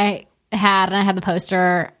 album that I had, and I had the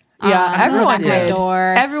poster. Yeah, everyone on my did.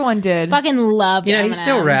 door. Everyone did. Fucking loved. You know, he Eminem.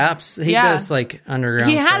 still raps. He Yeah. does like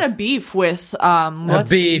underground He had stuff. a beef with A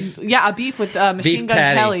beef. Yeah, a beef with Machine Beef Gun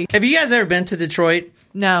patty. Kelly. Have you guys ever been to Detroit?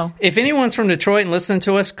 No. If anyone's from Detroit and listening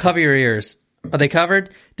to us, cover your ears. Are they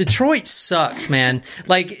covered? Detroit sucks, man.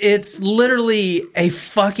 Like, it's literally a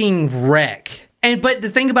fucking wreck. But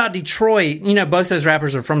the thing about Detroit, you know, both those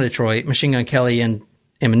rappers are from Detroit, Machine Gun Kelly and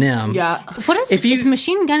Eminem. Yeah. What is is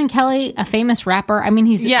Machine Gun Kelly a famous rapper? I mean,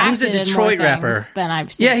 he's Yeah, he's a acted in Detroit more rapper. things than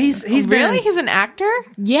I've seen. Yeah, he's Really? been. He's an actor?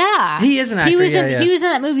 Yeah, He is an actor, He was yeah, in yeah. he was in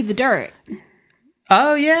that movie The Dirt.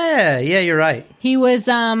 Oh yeah, you're right. He was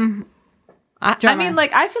I mean,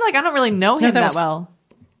 like, I feel like I don't really know him that was- well.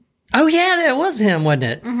 Oh yeah, that was him, wasn't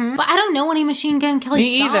it? but I don't know any Machine Gun Kelly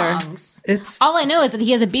Me either. songs. It's All I know is that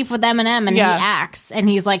he has a beef with Eminem and Yeah. he acts and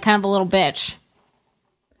he's like kind of a little bitch.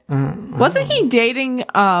 Wasn't he dating,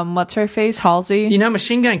 what's her face, Halsey? you know,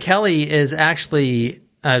 Machine Gun Kelly is actually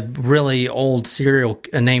a really old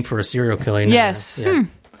name for a serial killer. now. Yes. Yeah.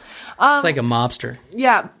 It's like a mobster.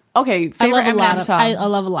 Yeah. Okay, I favorite love a lot Eminem of song. I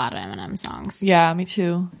love a lot of Eminem songs. Yeah, me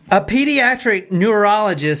too. A pediatric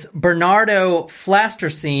neurologist, Bernardo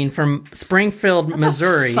Flasterstein from Springfield,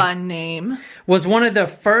 Missouri, Fun name. was one of the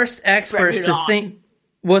first experts to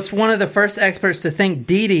think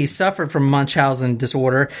Dee Dee suffered from Munchausen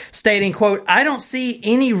disorder, stating, quote, "I don't see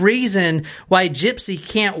any reason why Gypsy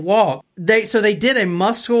can't walk." So they did a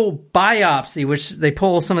muscle biopsy, which they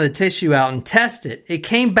pull some of the tissue out and test it. It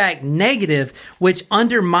came back negative, which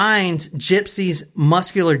undermines Gypsy's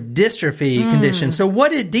muscular dystrophy condition. So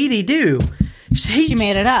what did Dee Dee do? She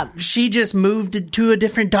made it up. She just moved to a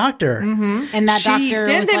different doctor. And that doctor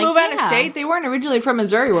Didn't was they like, move out of yeah. state? They weren't originally from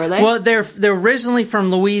Missouri, were they? Well, they're originally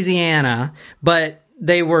from Louisiana, but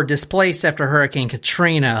they were displaced after Hurricane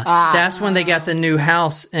Katrina. That's when they got the new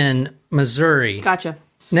house in Missouri. Gotcha.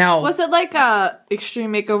 Now, Was it like a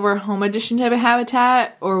Extreme Makeover Home Edition type of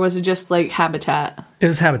habitat, or was it just like Habitat? it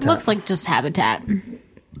was Habitat. Looks like just Habitat.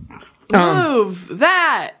 Move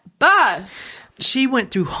that bus. She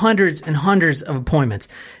went through hundreds and hundreds of appointments.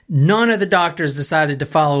 None of the doctors decided to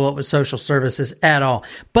follow up with social services at all.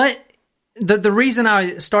 But the reason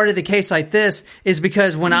I started the case like this is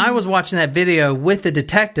because when I was watching that video with the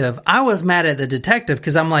detective, I was mad at the detective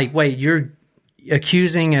because I'm like, wait, you're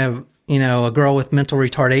accusing a girl with mental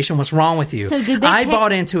retardation? What's wrong with you? So did they I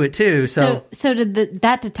bought into it too. So did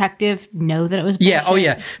that detective know that it was bullshit? yeah, oh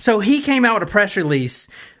yeah. So he came out with a press release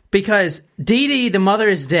because Dee Dee, the mother,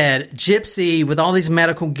 is dead. Gypsy, with all these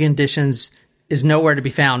medical conditions, is nowhere to be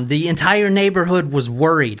found. The entire neighborhood was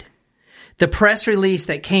worried. The press release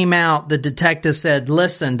that came out, the detective said,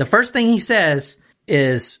 listen, the first thing he says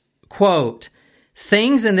is, quote,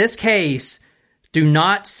 things in this case do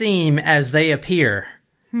not seem as they appear.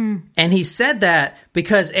 And he said that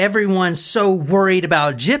because everyone's so worried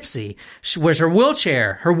about Gypsy. Where's her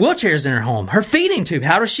wheelchair? Her wheelchair's in her home. Her feeding tube.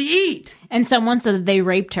 How does she eat? And someone said that they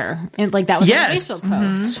raped her. And like that was Yes. a Facebook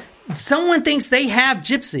post. Someone thinks they have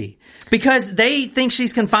Gypsy because they think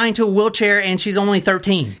she's confined to a wheelchair and she's only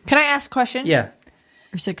 13. Can I ask a question? Yeah.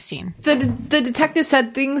 Or 16. The detective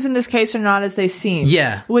said things in this case are not as they seem.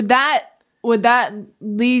 Yeah. Would that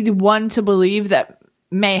lead one to believe that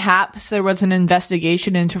mayhaps there was an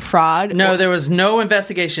investigation into fraud? No, there was no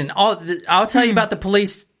investigation. I'll tell you about the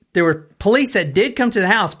police. There were police that did come to the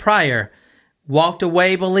house prior, walked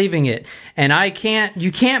away believing it. And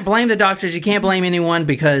you can't blame the doctors. You can't blame anyone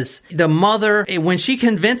because the mother, when she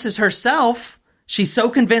convinces herself, she's so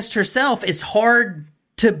convinced herself, it's hard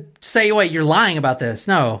to say, wait, you're lying about this.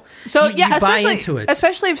 No. So you buy into it.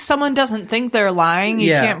 Especially if someone doesn't think they're lying,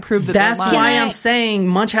 you can't prove that That's they're lying. why I'm saying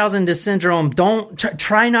Munchausen syndrome. Don't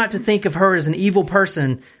try not to think of her as an evil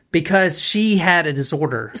person because she had a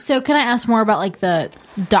disorder. So can I ask more about like the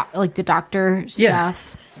doctor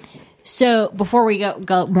stuff? So before we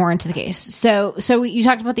go more into the case, so you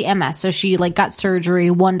talked about the MS. So she like got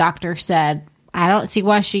surgery. One doctor said, I don't see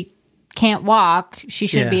why she can't walk. She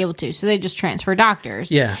should be able to. So they just transfer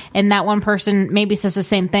doctors. Yeah. And that one person maybe says the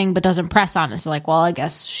same thing, but doesn't press on it. So like, well, I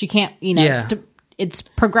guess she can't, it's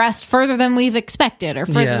progressed further than we've expected or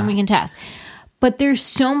further than we can test. But there's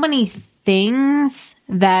so many things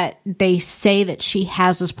that they say that she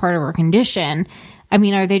has as part of her condition. I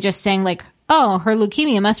mean, are they just saying like, oh, her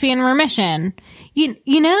leukemia must be in remission?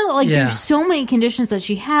 There's so many conditions that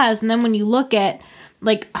she has. And then when you look at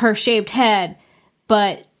like her shaved head,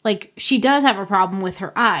 but like she does have a problem with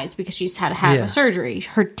her eyes because she's had to have a surgery.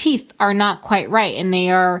 Her teeth are not quite right. And they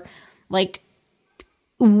are like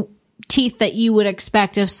teeth that you would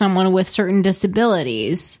expect of someone with certain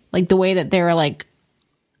disabilities, like the way that they're like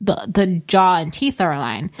the jaw and teeth are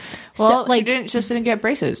aligned. Well, so, like, she didn't get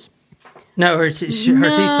braces. No, her teeth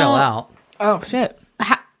fell out. Oh shit!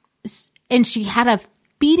 And she had a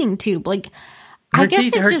feeding tube. Like Her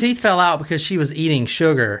teeth fell out because she was eating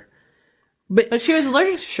sugar. But she was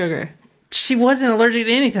allergic to sugar. She wasn't allergic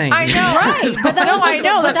to anything. I know, right? But I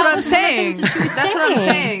know. That's what I'm saying.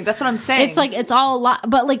 That's what I'm saying. It's like it's all a lot,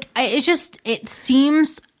 but like it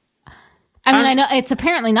seems. I mean, I know it's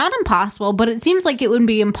apparently not impossible, but it seems like it would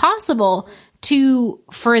be impossible to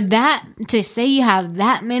say you have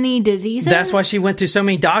that many diseases. That's why she went through so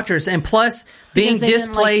many doctors, and plus being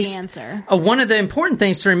displaced. Didn't like the answer. One of the important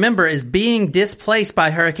things to remember is being displaced by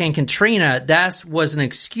Hurricane Katrina. That was an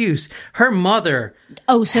excuse. Her mother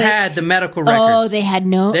had the medical records. Oh, they had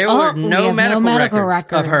no. There were no medical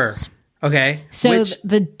records of her. Okay, so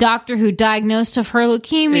the doctor who diagnosed of her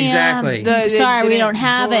leukemia, exactly. Sorry, we don't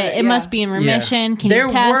have it. It must be in remission. Can you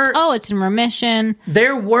test? It's in remission.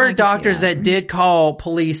 There were doctors that did call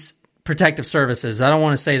police protective services. I don't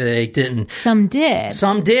want to say that they didn't. Some did.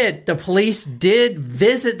 The police did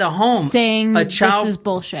visit the home, saying this is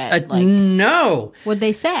bullshit. No, what'd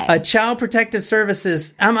they say? A child protective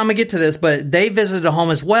services. I'm gonna get to this, but they visited the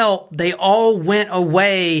home as well. They all went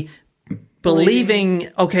away believing,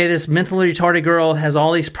 okay, this mentally retarded girl has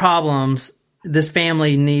all these problems. This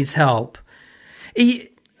family needs help. I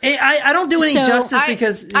don't do any justice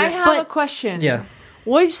because I have a question. Yeah,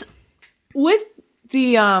 was with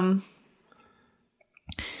the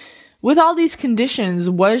with all these conditions,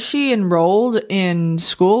 was she enrolled in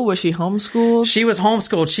school? Was she homeschooled? She was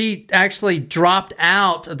homeschooled. She actually dropped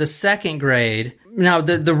out of the second grade. Now,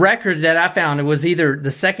 the record that I found, it was either the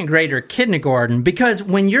second grade or kindergarten, because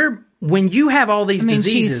when you have all these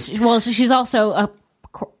diseases... She's also a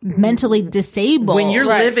mentally disabled. When you're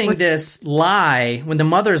living this lie, when the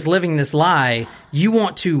mother is living this lie, you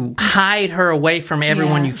want to hide her away from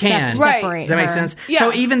everyone you can. Separate Does that make her. sense? Yeah.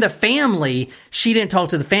 So even the family, she didn't talk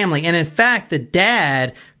to the family. And in fact, the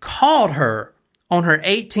dad called her on her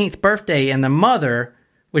 18th birthday, and the mother,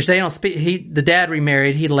 which they don't speak, the dad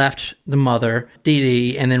remarried, he left the mother, Dee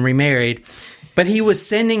Dee, and then remarried. But he was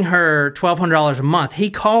sending her $1,200 a month. He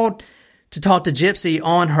called to talk to Gypsy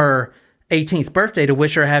on her 18th birthday to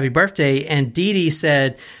wish her a happy birthday, and Dee Dee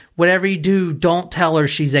said, whatever you do, don't tell her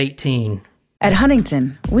she's 18. At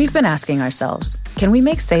Huntington, we've been asking ourselves, can we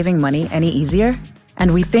make saving money any easier?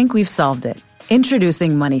 And we think we've solved it.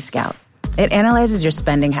 Introducing Money Scout. It analyzes your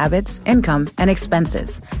spending habits, income, and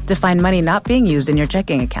expenses to find money not being used in your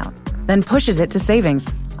checking account, then pushes it to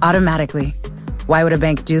savings automatically. Why would a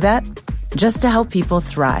bank do that? Just to help people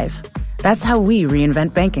thrive. That's how we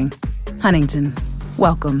reinvent banking. Huntington.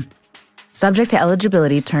 Welcome. Subject to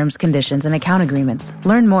eligibility, terms, conditions, and account agreements.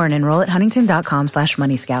 Learn more and enroll at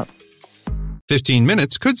huntington.com/moneyscout. 15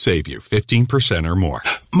 minutes could save you 15% or more.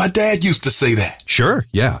 My dad used to say that. Sure,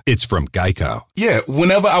 yeah. It's from Geico. Yeah,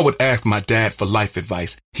 whenever I would ask my dad for life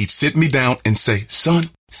advice, he'd sit me down and say, son,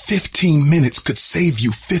 15 minutes could save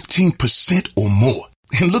you 15% or more.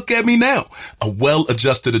 And look at me now, a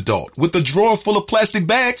well-adjusted adult with a drawer full of plastic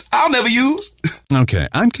bags I'll never use. Okay,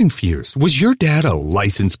 I'm confused. Was your dad a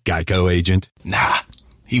licensed Geico agent? Nah,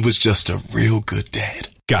 he was just a real good dad.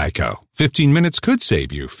 Geico. 15 minutes could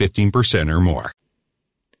save you 15% or more.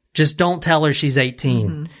 Just don't tell her she's 18.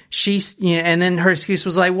 Mm-hmm. She's, and then her excuse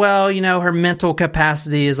was like, well, her mental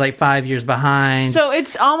capacity is like 5 years behind. So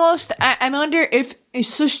it's almost, I wonder if,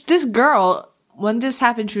 so this girl, when this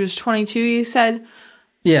happened, she was 22, you said?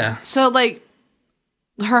 Yeah. So, like,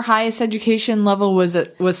 her highest education level was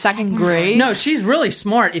second grade? No, she's really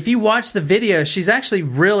smart. If you watch the video, she's actually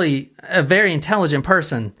really a very intelligent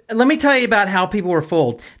person. And let me tell you about how people were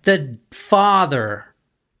fooled. The father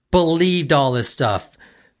believed all this stuff.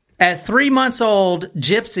 At 3 months old,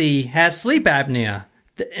 Gypsy had sleep apnea.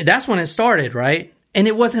 That's when it started, right? And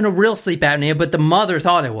it wasn't a real sleep apnea, but the mother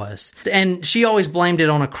thought it was. And she always blamed it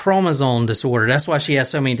on a chromosome disorder. That's why she has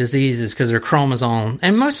so many diseases, because her chromosome.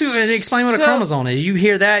 And most people explain what a chromosome is. You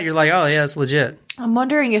hear that, you're like, oh, yeah, it's legit. I'm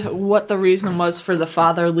wondering what the reason was for the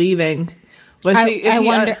father leaving. I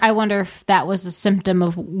wonder if that was a symptom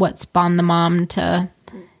of what spawned the mom to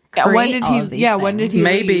create all of these things. When did he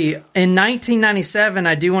Maybe. leave? In 1997,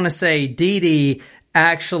 I do want to say Dee Dee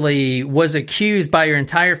actually was accused by her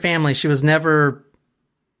entire family. She was never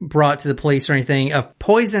brought to the police or anything, of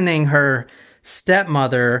poisoning her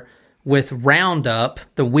stepmother with Roundup,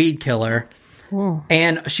 the weed killer. Whoa.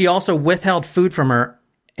 And she also withheld food from her,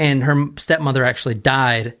 and her stepmother actually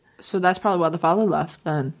died. So that's probably why the father left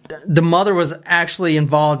then. The mother was actually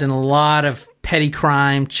involved in a lot of petty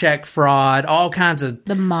crime, check fraud, all kinds of...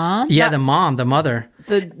 The mom? Yeah, the mother.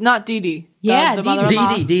 Not Dee Dee. Yeah, the Dee Dee.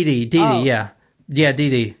 mother-in-law. Dee Dee, yeah. Yeah, Dee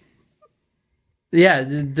Dee. Yeah,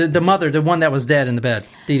 the mother, the one that was dead in the bed.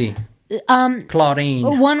 Dee Dee.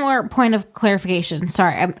 Claudine. One more point of clarification.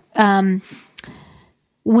 Sorry.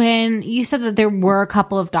 When you said that there were a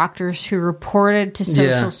couple of doctors who reported to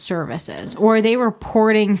social services, or are they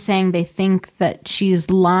reporting saying they think that she's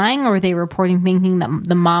lying, or are they reporting thinking that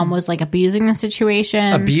the mom was like abusing the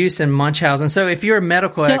situation? Abuse and Munchausen. So if you're a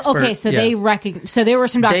medical expert... Okay, so so there were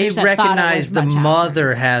some doctors that thought it was recognize the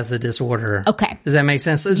mother has a disorder. Okay. Does that make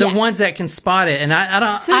sense? The ones that can spot it. And I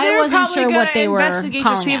don't... So I wasn't sure what they were investigate to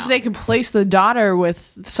calling see if out. they could place the daughter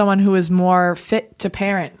with someone who is more fit to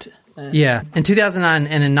parent. Yeah. In 2009,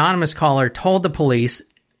 an anonymous caller told the police,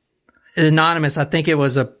 anonymous, I think it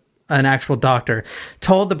was an actual doctor,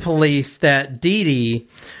 told the police that Dee Dee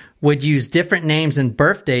would use different names and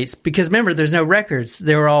birth dates because, remember, there's no records.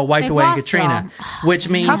 They were all wiped away in Katrina, which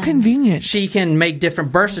means how convenient. She can make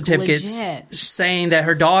different birth certificates saying that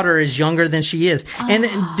her daughter is younger than she is. And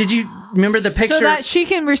did you remember the picture? So that she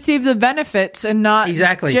can receive the benefits and not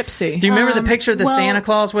Gypsy. Do you remember the picture of the Santa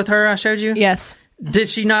Claus with her I showed you? Yes. Did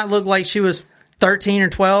she not look like she was 13 or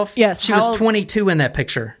 12? Yes. She was 22 in that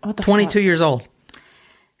picture. 22 years old.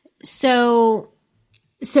 So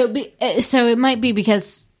it might be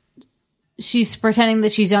because she's pretending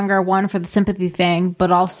that she's younger, one, for the sympathy thing,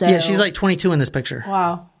 but also... Yeah, she's like 22 in this picture.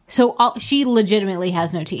 Wow. So she legitimately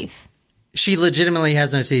has no teeth. She legitimately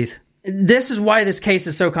has no teeth. This is why this case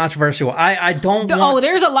is so controversial. I don't want... Oh,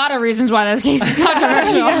 there's a lot of reasons why this case is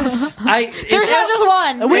controversial. Yes. There's not just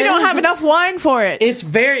one. We don't have enough wine for it.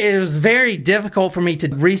 It was very difficult for me to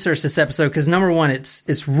research this episode because, number one,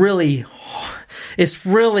 it's really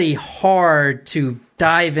hard to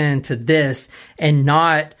dive into this and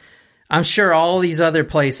not I'm sure all these other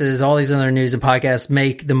places, all these other news and podcasts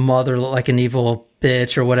make the mother look like an evil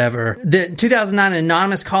bitch or whatever. The 2009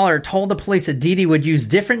 anonymous caller told the police that Dee Dee would use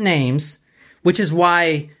different names, which is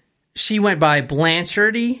why she went by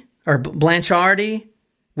Blanchardy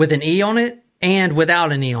with an E on it and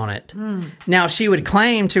without an E on it. Now, she would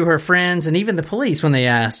claim to her friends and even the police when they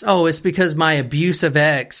asked, oh, it's because my abusive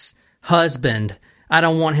ex-husband, I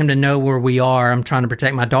don't want him to know where we are. I'm trying to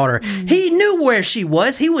protect my daughter. He knew where she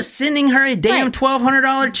was. He was sending her a damn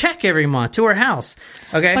 $1,200 check every month to her house.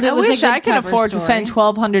 Okay, but I wish I could afford to send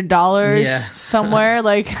 $1,200 somewhere.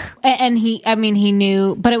 Like, and he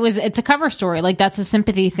knew, but it's a cover story. Like, that's a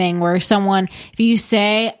sympathy thing where someone, if you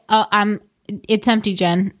say, "Oh, it's empty,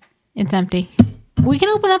 Jen. It's empty. We can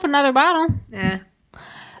open up another bottle." Yeah.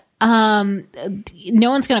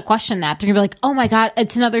 No one's going to question that. They're going to be like, oh my God,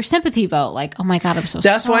 it's another sympathy vote. Like, oh my God, I'm so sorry.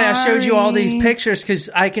 That's why I showed you all these pictures,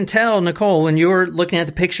 because I can tell, Nicole, when you were looking at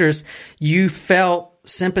the pictures, you felt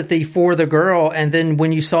sympathy for the girl. And then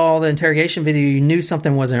when you saw the interrogation video, you knew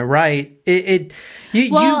something wasn't right. You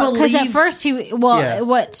believe. Because at first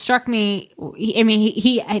what struck me, I mean,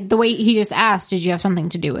 he the way he just asked, did you have something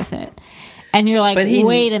to do with it? And you're like,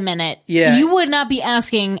 wait a minute. Yeah. You would not be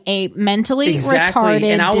asking a mentally retarded,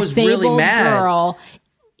 and I was disabled really mad. girl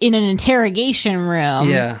in an interrogation room.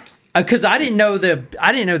 Yeah. Because I didn't know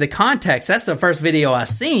the context. That's the first video I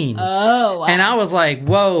seen. Oh, wow. And I was like,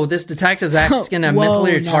 whoa, this detective's asking a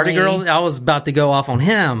mentally retarded girl. I was about to go off on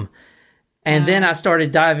him. And then I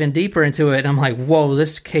started diving deeper into it. And I'm like, whoa,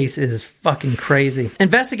 this case is fucking crazy.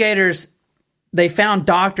 Investigators, they found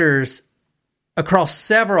doctors across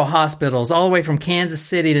several hospitals, all the way from Kansas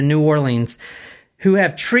City to New Orleans, who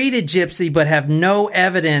have treated Gypsy but have no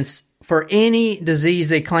evidence for any disease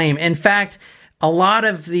they claim. In fact, a lot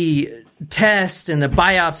of the tests and the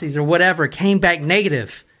biopsies or whatever came back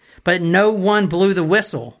negative, but no one blew the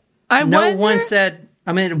whistle. One said,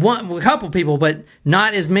 a couple people, but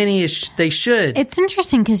not as many as they should. It's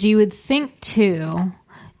interesting because you would think, too,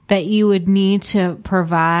 that you would need to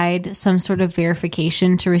provide some sort of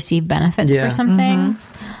verification to receive benefits for some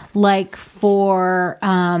things. Like for,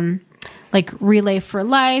 like Relay for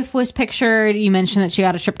Life was pictured. You mentioned that she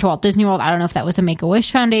got a trip to Walt Disney World. I don't know if that was a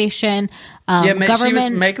Make-A-Wish Foundation.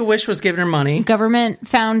 Make-A-Wish was giving her money. Government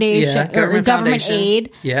foundation. Government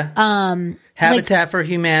aid. Yeah. Habitat for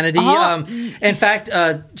Humanity. In fact,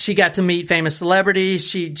 she got to meet famous celebrities.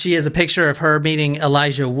 She has a picture of her meeting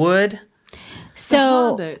Elijah Wood.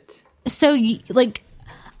 So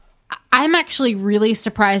I'm actually really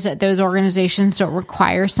surprised that those organizations don't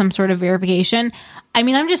require some sort of verification. I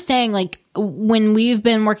mean, I'm just saying, like, when we've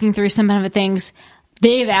been working through some benefit things,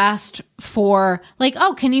 they've asked for, like,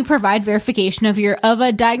 oh, can you provide verification of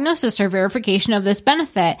a diagnosis or verification of this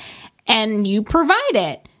benefit? And you provide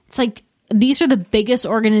it. It's like, these are the biggest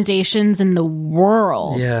organizations in the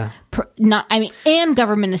world. Yeah. And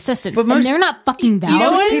government assistance. But they're not fucking valued.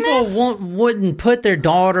 Most people wouldn't put their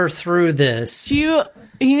daughter through this. You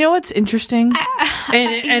know what's interesting?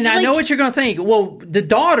 And I know what you're going to think. Well, the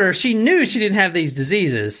daughter, she knew she didn't have these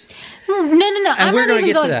diseases. No. And we're going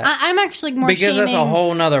to get to that. I'm actually more because that's a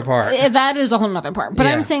whole nother part. That is a whole nother part. But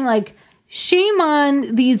I'm saying, like, shame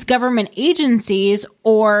on these government agencies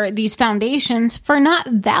or these foundations for not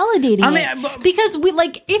validating it. Because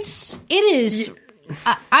it is.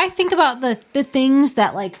 I think about the things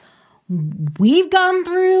that, like, we've gone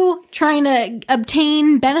through trying to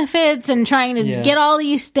obtain benefits and trying to get all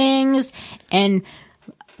these things, and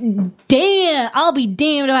I'll be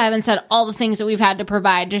damned if I haven't said all the things that we've had to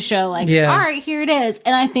provide to show, like, all right, here it is.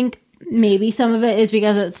 And I think maybe some of it is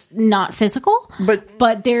because it's not physical, but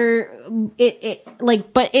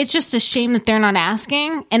it's just a shame that they're not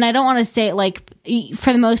asking. And I don't want to say, like,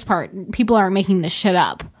 for the most part, people aren't making this shit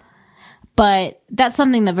up. But that's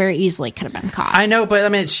something that very easily could have been caught. I know, but I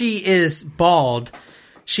mean, she is bald.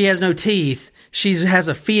 She has no teeth. She has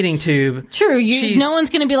a feeding tube. True. No one's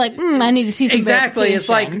going to be like, I need to see some Exactly. It's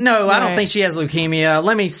like, no, I don't think she has leukemia.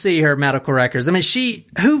 Let me see her medical records. I mean,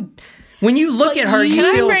 when you look at her, Can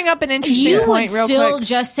I bring up an interesting point real quick? You would still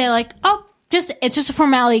just say, like, oh, it's just a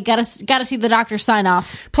formality. Got to see the doctor sign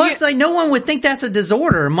off. Plus, no one would think that's a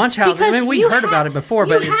disorder. Munchausen. I mean, we heard about it before,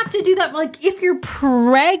 but you have to do that. Like, if you're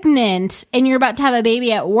pregnant and you're about to have a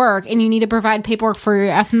baby at work and you need to provide paperwork for your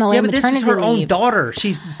FMLA maternity leave. Yeah, but this is her own daughter.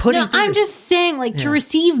 She's putting. I'm just saying, like, to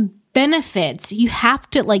receive benefits, you have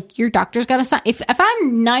to, like, your doctor's got to sign. If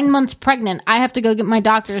I'm 9 months pregnant, I have to go get my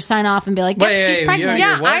doctor to sign off and be like, she's pregnant.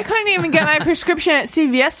 I couldn't even get my prescription at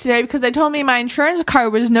CVS today because they told me my insurance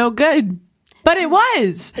card was no good. But it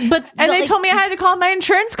was. And they told me I had to call my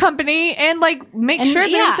insurance company and like make sure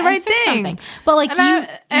that it was the right thing. Something. But like then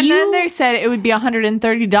they said it would be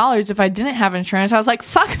 $130 if I didn't have insurance. I was like,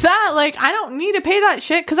 fuck that. Like, I don't need to pay that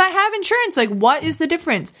shit because I have insurance. Like, what is the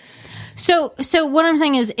difference? So what I'm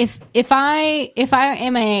saying is if I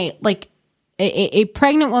am a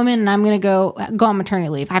pregnant woman and I'm going to go on maternity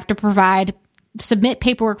leave, I have to submit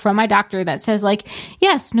paperwork from my doctor that says like,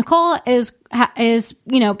 yes, Nicole is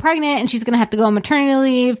pregnant and she's going to have to go on maternity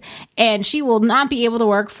leave and she will not be able to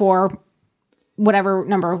work for whatever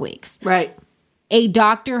number of weeks. Right. A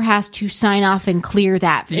doctor has to sign off and clear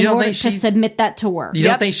that in order to submit that to work. You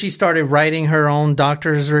don't think she started writing her own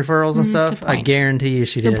doctor's referrals and stuff? I guarantee you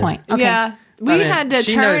she did. Good point. Okay. Yeah. We had to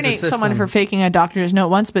terminate someone for faking a doctor's note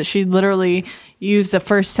once, but she literally used the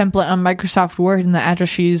first template on Microsoft Word, and the address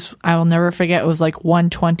she used, I will never forget, it was like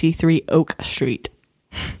 123 Oak Street.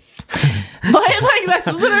 like that's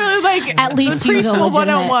literally like at least use a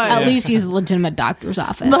legitimate, at least use a legitimate doctor's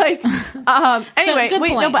office. Like, anyway, so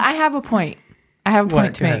wait, no, but I have a point. I have a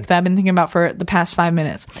point to make that I've been thinking about for the past 5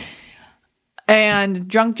 minutes. And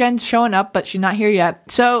drunk Jen's showing up, but she's not here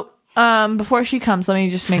yet. So. Before she comes, let me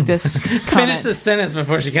just make this comment. Finish the sentence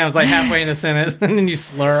before she comes, like halfway in a sentence, and then you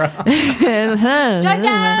slur up.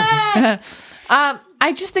 I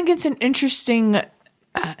just think it's an interesting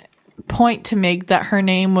point to make that her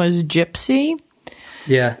name was Gypsy.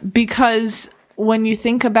 Yeah. Because when you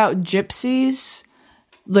think about gypsies,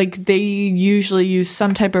 like they usually use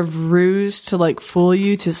some type of ruse to like fool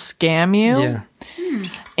you, to scam you. Yeah.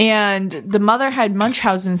 And the mother had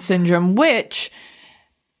Munchausen syndrome, which,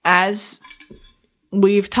 as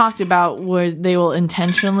we've talked about, where they will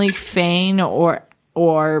intentionally feign or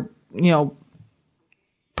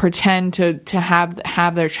pretend to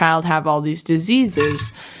have their child have all these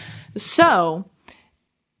diseases. So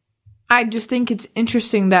I just think it's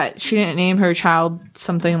interesting that she didn't name her child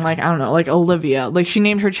something like, I don't know, like Olivia. Like she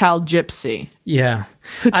named her child Gypsy. Yeah.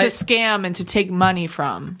 To scam and to take money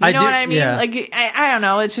from. You know what I mean? Yeah. Like, I don't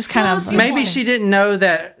know. It's just kind of... Maybe she didn't know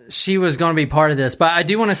that she was going to be part of this, but I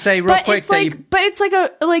do want to say real quick that But it's like I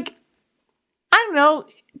don't know.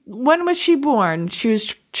 When was she born? She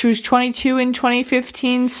was 22 in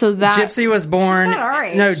 2015, so that... Gypsy was born... She's not our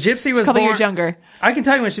age. No, Gypsy was a couple born... years younger. I can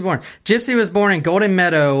tell you when she was born. Gypsy was born in Golden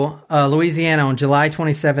Meadow, Louisiana on July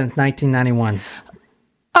 27th, 1991.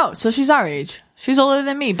 Oh, so she's our age. She's older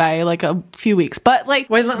than me by like a few weeks. But like...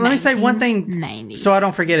 Wait, let me say one thing so I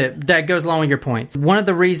don't forget it. That goes along with your point. One of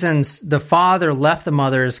the reasons the father left the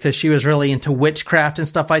mother is because she was really into witchcraft and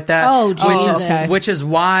stuff like that. Oh, Jesus. Which is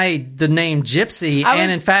why the name Gypsy,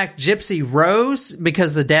 in fact, Gypsy Rose,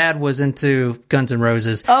 because the dad was into Guns N'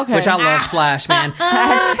 Roses. Okay. Which I love Slash, man.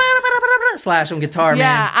 Slash on guitar, man.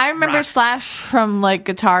 Yeah, I remember Slash from like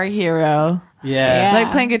Guitar Hero. Yeah.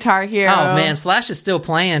 Like playing Guitar Hero. Oh, man, Slash is still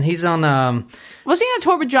playing. He's on... Was he on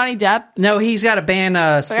tour with Johnny Depp? No, he's got a band,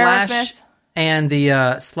 Slash Aerosmith? and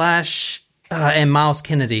the Slash and Miles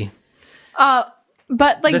Kennedy.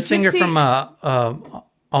 But like the singer Gypsy, from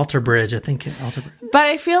Alter Bridge, I think. Alter Bridge. But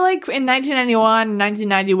I feel like in 1991,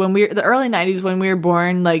 1990, the early 90s when we were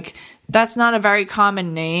born, like that's not a very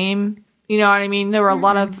common name. You know what I mean? There were a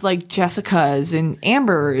lot of like Jessicas and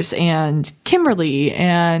Ambers and Kimberly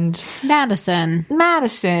and Madison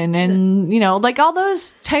and, you know, like all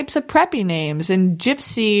those types of preppy names. And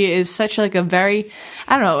Gypsy is such like a very,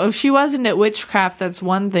 I don't know, if she wasn't at witchcraft, that's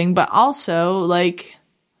one thing, but also like,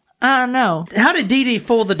 I don't know. How did Dee Dee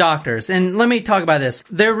fool the doctors? And let me talk about this.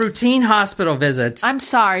 Their routine hospital visits. I'm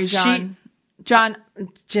sorry, John. Jen,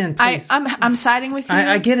 please. I'm siding with you.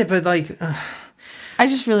 I get it, but like... I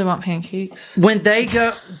just really want pancakes. When they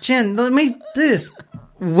go... Jen, let me do this.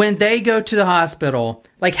 When they go to the hospital,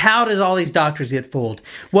 like how does all these doctors get fooled?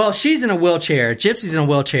 Well, she's in a wheelchair. Gypsy's in a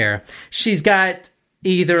wheelchair. She's got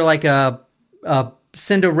either like a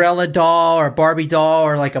Cinderella doll or Barbie doll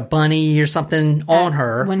or like a bunny or something on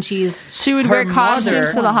her. When she would wear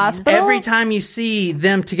costumes to the hospital? Every time you see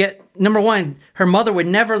them to get... Number one, her mother would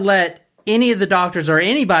never let any of the doctors or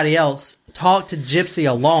anybody else talk to Gypsy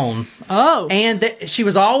alone. Oh. And she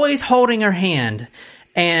was always holding her hand.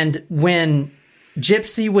 And when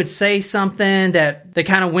Gypsy would say something that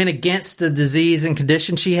kind of went against the disease and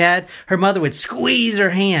condition she had, her mother would squeeze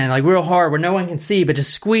her hand like real hard where no one can see, but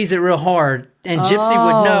just squeeze it real hard. And Gypsy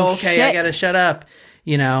would know, okay, shit. I got to shut up,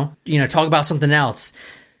 you know, talk about something else.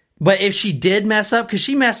 But if she did mess up, because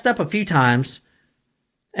she messed up a few times,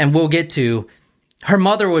 and we'll get to, her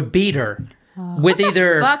mother would beat her. with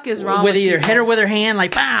either fuck is wrong with with either people? hit her with her hand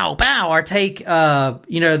like bow, or take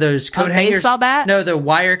those coat hangers, baseball bat? no, the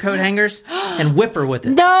wire coat hangers, and whip her with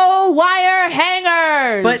it. No wire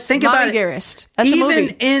hangers. But think Mommy about it. Dearest. That's a Even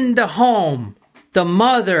movie. in the home, the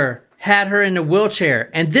mother had her in a wheelchair,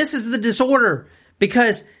 and this is the disorder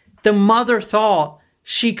because the mother thought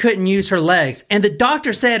she couldn't use her legs, and the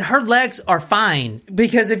doctor said her legs are fine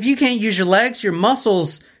because if you can't use your legs, your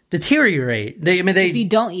muscles deteriorate. If you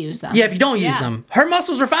don't use them. Yeah, if you don't use them. Her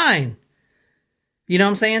muscles are fine. You know what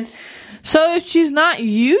I'm saying? So if she's not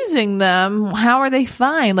using them, how are they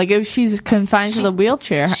fine? Like if she's confined to the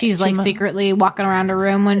wheelchair. She's like secretly walking around her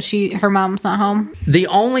room when her mom's not home. The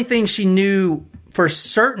only thing she knew for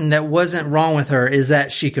certain that wasn't wrong with her is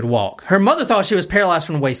that she could walk. Her mother thought she was paralyzed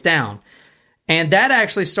from the waist down. And that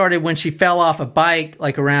actually started when she fell off a bike,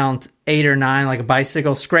 like around 8 or 9, like a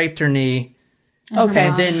bicycle, scraped her knee. Okay.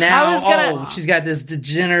 And then now, she's got this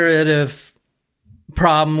degenerative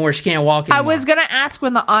problem where she can't walk anymore. I was going to ask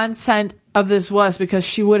when the onset of this was because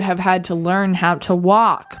she would have had to learn how to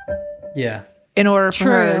walk. Yeah. In order for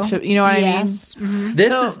her to, you know what I mean? Mm-hmm.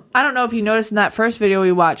 This is, I don't know if you noticed in that first video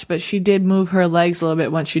we watched, but she did move her legs a little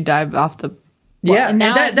bit once she dived off the. Yeah, and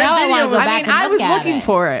that I video want to go was, back and I look was at looking it.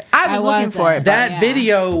 for it. I was looking for it. That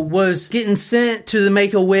video was getting sent to the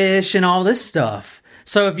Make-A-Wish and all this stuff.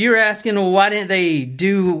 So if you're asking, well, why didn't they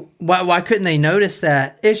do? Why couldn't they notice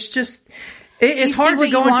that? It's just. It's hard to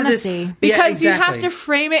go into this because you have to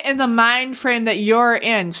frame it in the mind frame that you're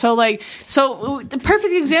in. So the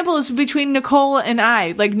perfect example is between Nicole and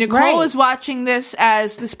I. Like Nicole is watching this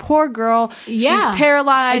as this poor girl. Yeah, she's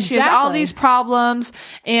paralyzed. She has all these problems,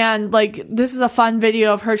 and like this is a fun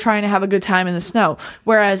video of her trying to have a good time in the snow.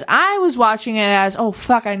 Whereas I was watching it as, oh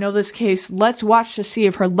fuck, I know this case. Let's watch to see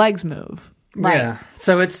if her legs move. Right. Yeah.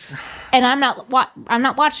 So it's, and I'm not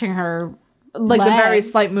watching her. Like legs. the very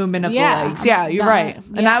slight movement of the legs. Yeah, you're right.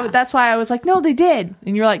 And that's why I was like, no, they did.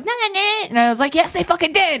 And you're like, nah. And I was like, yes, they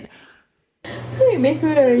fucking did.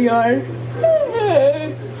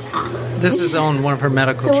 This is on one of her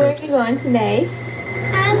medical trips. So where are you going today?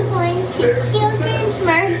 I'm going to Children's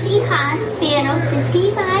Mercy Hospital to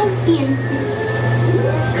see my dentist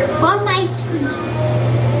for my teeth.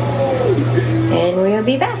 And we'll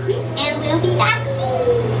be back soon.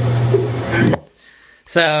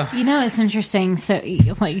 So it's interesting. So,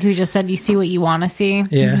 like you just said, you see what you want to see.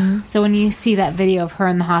 Yeah. Mm-hmm. So when you see that video of her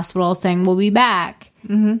in the hospital saying "We'll be back,"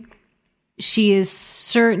 she is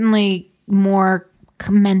certainly more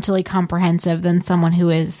mentally comprehensive than someone who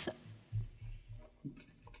is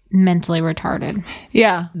mentally retarded.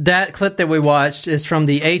 Yeah. That clip that we watched is from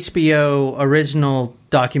the HBO original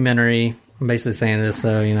documentary. I'm basically saying this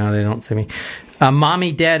so they don't see me.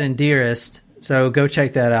 Mommy, Dad, and Dearest. So go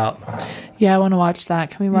check that out. Yeah, I want to watch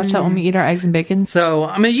that. Can we watch that when we eat our eggs and bacon?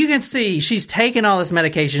 So, you can see she's taking all this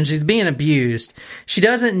medication. She's being abused. She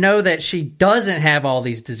doesn't know that she doesn't have all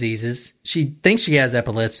these diseases. She thinks she has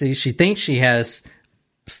epilepsy. She thinks she has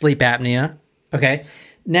sleep apnea. Okay.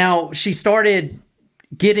 Now, she started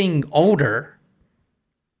getting older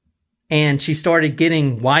and she started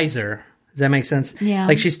getting wiser. Does that make sense? Yeah.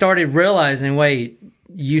 Like she started realizing, wait,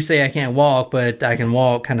 you say I can't walk, but I can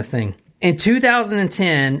walk kind of thing. In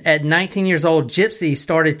 2010, at 19 years old, Gypsy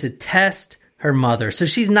started to test her mother. So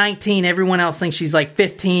she's 19. Everyone else thinks she's like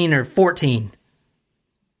 15 or 14.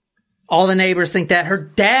 All the neighbors think that. Her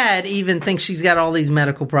dad even thinks she's got all these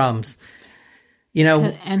medical problems.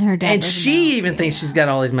 And her dad. And she even thinks she's got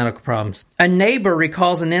all these medical problems. A neighbor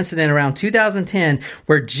recalls an incident around 2010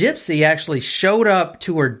 where Gypsy actually showed up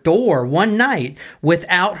to her door one night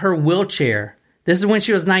without her wheelchair. This is when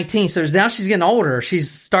she was 19, so now she's getting older. She's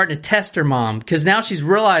starting to test her mom because now she's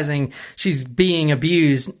realizing she's being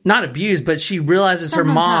abused. Not abused, but she realizes her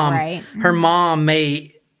mom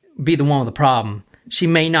may be the one with the problem. She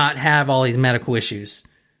may not have all these medical issues.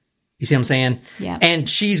 You see what I'm saying? Yeah. And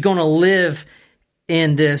she's going to live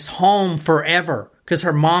in this home forever because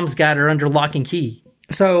her mom's got her under lock and key.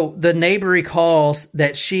 So the neighbor recalls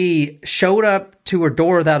that she showed up to her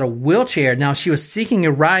door without a wheelchair. Now she was seeking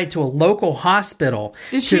a ride to a local hospital.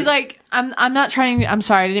 Did she I'm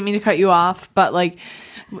sorry, I didn't mean to cut you off, but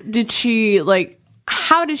did she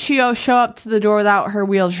how did she show up to the door without her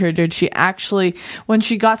wheelchair? Did she actually, when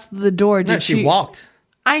she got to the door, she walked?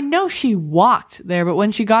 I know she walked there, but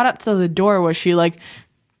when she got up to the door, was she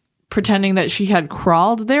pretending that she had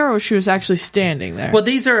crawled there or she was actually standing there? Well,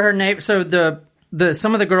 these are her neighbors. So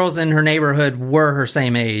some of the girls in her neighborhood were her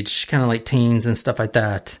same age, kind of like teens and stuff like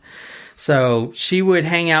that. So she would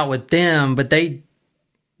hang out with them, but they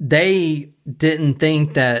didn't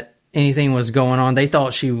think that anything was going on. They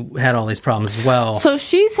thought she had all these problems as well. So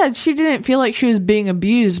she said she didn't feel like she was being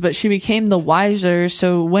abused, but she became the wiser.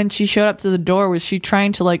 So when she showed up to the door, was she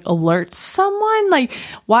trying to like alert someone? Like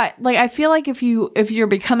why? Like I feel like if you're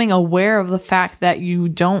becoming aware of the fact that you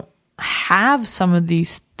don't have some of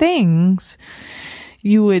these things,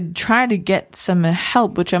 you would try to get some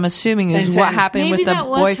help, which I'm assuming is what happened with the boyfriend. Maybe that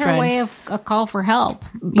was her way of a call for help.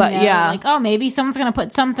 But yeah. Like, oh, maybe someone's going to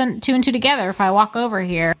put something 2 and 2 together if I walk over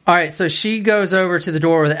here. All right, so she goes over to the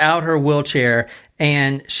door without her wheelchair,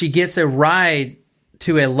 and she gets a ride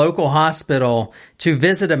to a local hospital to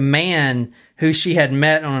visit a man who she had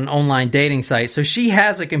met on an online dating site. So she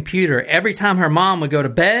has a computer. Every time her mom would go to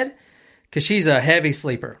bed, because she's a heavy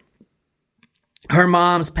sleeper, her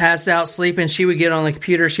mom's passed out sleeping, she would get on the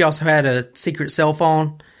computer. She also had a secret cell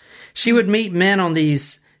phone. She would meet men on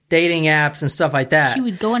these dating apps and stuff like that. She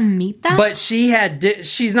would go and meet them? But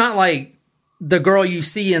she's not like the girl you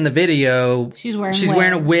see in the video. She's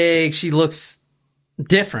wearing a wig. She looks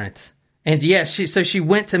different. And yeah, so she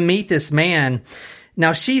went to meet this man.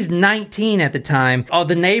 Now, she's 19 at the time. All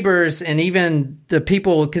the neighbors and even the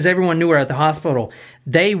people, because everyone knew her at the hospital,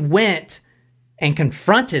 they went and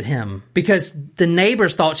confronted him because the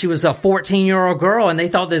neighbors thought she was a 14-year-old girl, and they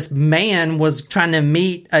thought this man was trying to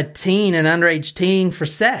meet an underage teen for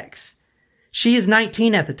sex. She is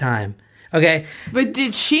 19 at the time. Okay. But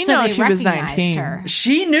did she know she was 19? Her.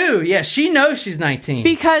 She knew. Yeah, she knows she's 19.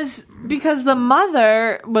 Because the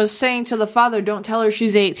mother was saying to the father, don't tell her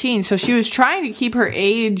she's 18. So she was trying to keep her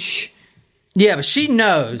age. Yeah, but she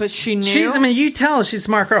knows. But she knew? You tell her she's a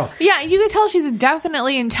smart girl. Yeah, you can tell she's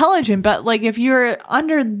definitely intelligent, but like if you're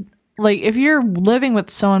living with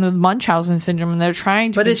someone with Munchausen syndrome and they're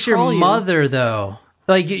trying to But it's your mother, though.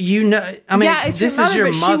 Like, you know, I mean, yeah, this is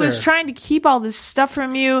your mother. She was trying to keep all this stuff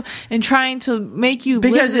from you and trying to make you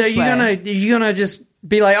live this way. Are you gonna just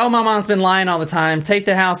be like, oh, my mom's been lying all the time, take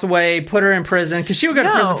the house away, put her in prison, because she would go to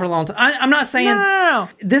prison for a long time. I'm not saying... No.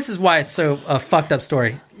 This is why it's so a fucked up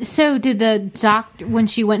story. So did the doctor, when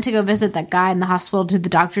she went to go visit that guy in the hospital, did the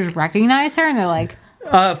doctors recognize her? And they're like...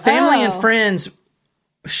 Family and friends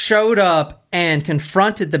showed up and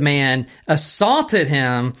confronted the man, assaulted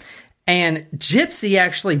him, and Gypsy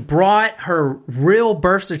actually brought her real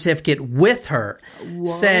birth certificate with her. Whoa.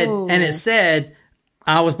 It said...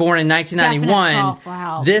 I was born in 1991.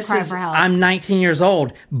 I'm 19 years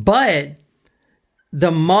old. But the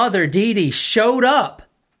mother, Dee Dee, showed up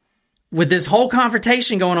with this whole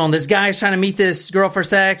confrontation going on. This guy's trying to meet this girl for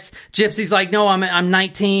sex. Gypsy's like, no, I'm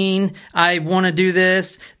 19. I want to do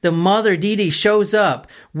this. The mother, Dee Dee, shows up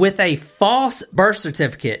with a false birth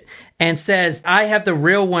certificate and says, I have the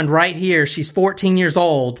real one right here. She's 14 years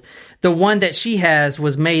old. The one that she has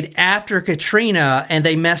was made after Katrina, and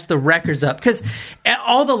they messed the records up. Because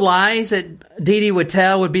all the lies that Dee Dee would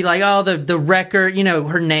tell would be like, oh, the record,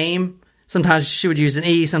 her name. Sometimes she would use an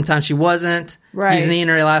E, sometimes she wasn't. Right. Using the E in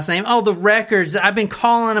her last name. Oh, the records, I've been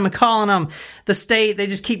calling them. The state, they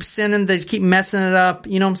just keep they just keep messing it up.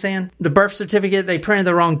 You know what I'm saying? The birth certificate, they printed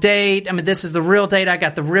the wrong date. I mean, this is the real date. I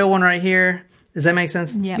got the real one right here. Does that make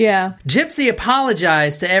sense? Yeah. Gypsy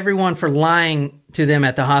apologized to everyone for lying to them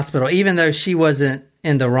at the hospital, even though she wasn't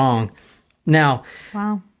in the wrong. Now,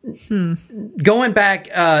 wow. Going back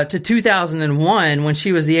to 2001, when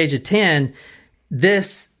she was the age of 10,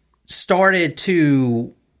 this started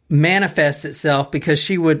to manifest itself because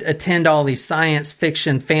she would attend all these science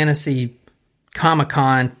fiction, fantasy,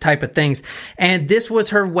 Comic-Con type of things. And this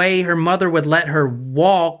was her way. Her mother would let her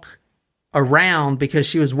walk around because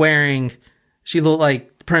she looked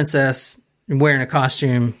like princess and wearing a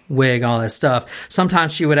costume, wig, all that stuff.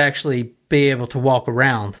 Sometimes she would actually be able to walk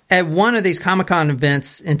around. At one of these Comic-Con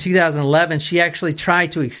events in 2011, she actually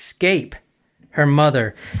tried to escape her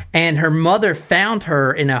mother. And her mother found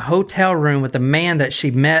her in a hotel room with a man that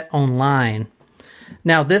she met online.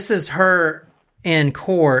 Now, this is her in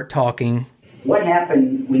court talking. What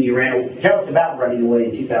happened when you ran away? Tell us about running away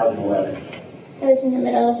in 2011. It was in the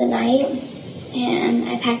middle of the night, and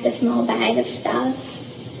I packed a small bag of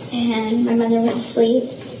stuff, and my mother went to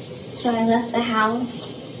sleep, so I left the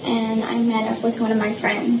house, and I met up with one of my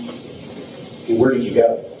friends. And where did you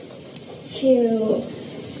go? To,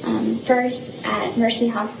 first at Mercy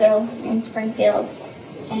Hospital in Springfield,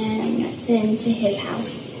 and then to his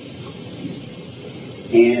house.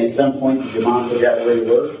 And at some point, did your mom figure out where you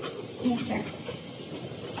were? Yes, sir.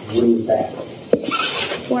 When was that?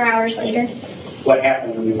 4 hours later. What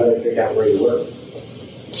happened when your mother figured out where you were?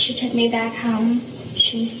 She took me back home.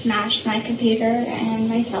 She smashed my computer and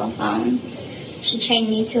my cell phone. She chained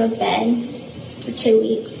me to a bed for 2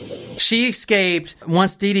 weeks. She escaped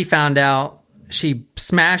once Dee Dee found out She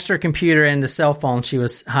smashed her computer and the cell phone she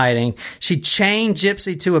was hiding. She chained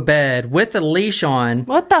Gypsy to a bed with a leash on.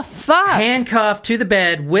 What the fuck? Handcuffed to the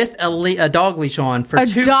bed with a dog leash on for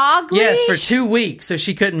dog leash? Yes, for 2 weeks, so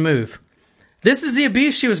she couldn't move. This is the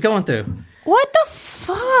abuse she was going through. What the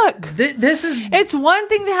fuck? This is... It's one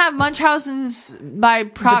thing to have Munchausen's by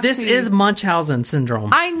proxy. But this is Munchausen syndrome.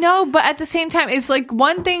 I know, but at the same time, it's like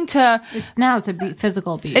one thing to... It's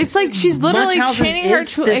physical abuse. It's like she's literally chaining her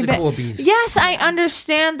to physical abuse. Yes, I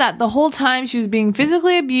understand that the whole time she was being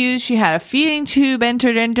physically abused. She had a feeding tube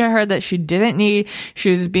entered into her that she didn't need. She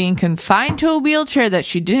was being confined to a wheelchair that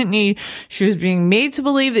she didn't need. She was being made to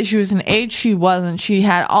believe that she was an age she wasn't. She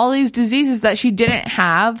had all these diseases that she didn't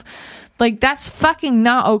have. Like, that's fucking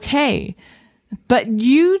not okay. But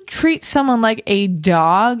you treat someone like a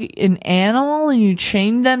dog, an animal, and you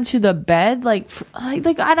chain them to the bed? Like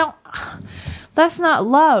I don't... That's not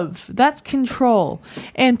love. That's control.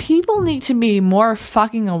 And people need to be more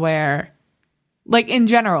fucking aware. Like, in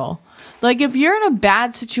general. Like, if you're in a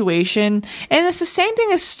bad situation, and it's the same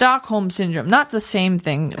thing as Stockholm Syndrome. Not the same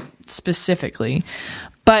thing specifically,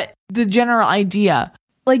 but the general idea.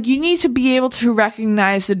 Like, you need to be able to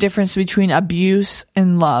recognize the difference between abuse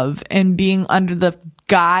and love and being under the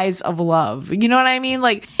guise of love. You know what I mean?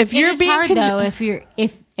 Like, if you're being hard though,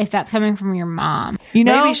 if that's coming from your mom. You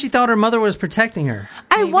know? Maybe she thought her mother was protecting her.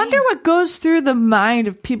 I wonder what goes through the mind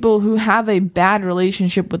of people who have a bad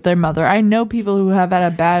relationship with their mother. I know people who have had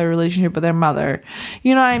a bad relationship with their mother.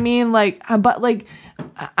 You know what I mean? Like, but like,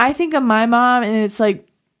 I think of my mom and it's like,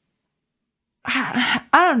 I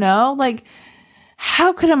don't know, like,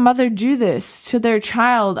 how could a mother do this to their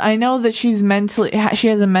child? I know that she has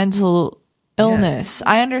a mental illness.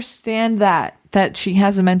 Yeah. I understand that she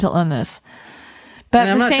has a mental illness. But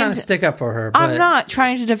I'm not trying to stick up for her. But I'm not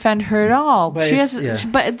trying to defend her at all. But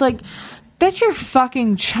but like, that's your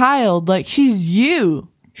fucking child. Like, she's you.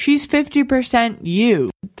 She's 50% you.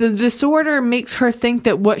 The disorder makes her think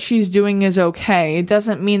that what she's doing is okay. It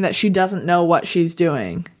doesn't mean that she doesn't know what she's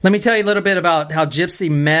doing. Let me tell you a little bit about how Gypsy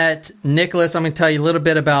met Nicholas. I'm going to tell you a little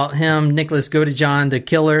bit about him, Nicholas Godejohn, the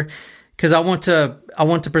killer, because I want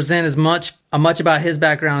to present as much about his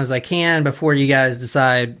background as I can before you guys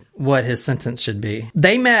decide what his sentence should be.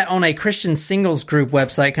 They met on a Christian singles group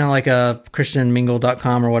website, kind of like a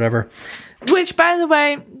christianmingle.com or whatever. Which, by the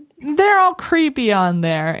way, they're all creepy on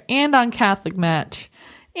there, and on Catholic Match.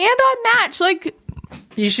 And on Match, like...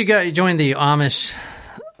 You should go join the Amish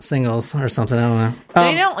singles or something, I don't know.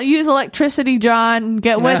 They don't use electricity, John.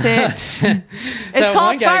 Get with it. It's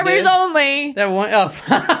called Farmers Only. That one,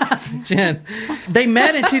 Jen. They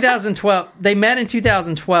met in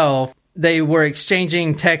 2012. They were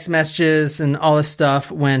exchanging text messages and all this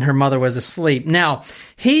stuff when her mother was asleep. Now,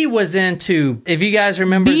 he was into, if you guys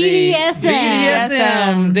remember BDSM. the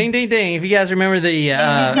BDSM, ding, ding, ding. If you guys remember the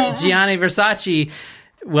Gianni Versace,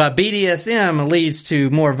 well, BDSM leads to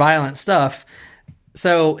more violent stuff.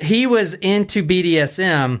 So he was into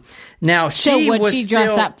BDSM. Now, she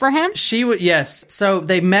dress up for him? She would, yes. So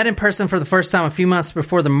they met in person for the first time a few months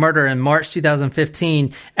before the murder in March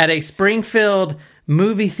 2015 at a Springfield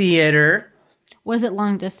movie theater. Was it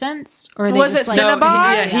long distance, or was it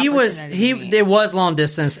Cinnabon? It was long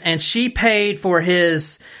distance, and she paid for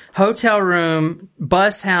his hotel room,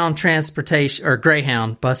 Greyhound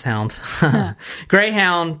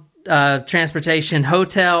transportation,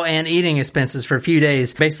 hotel, and eating expenses for a few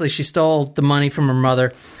days. Basically, she stole the money from her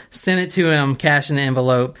mother, sent it to him, cash in the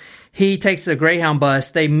envelope. He takes a Greyhound bus.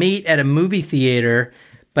 They meet at a movie theater,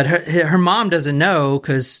 but her mom doesn't know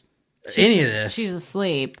because any of this. She's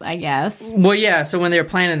asleep, I guess. Well, yeah, so when they were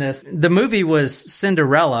planning this, the movie was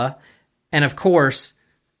Cinderella, and of course,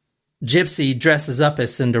 Gypsy dresses up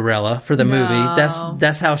as Cinderella for the movie.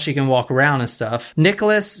 That's how she can walk around and stuff.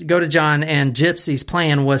 Nicholas Godejohn and Gypsy's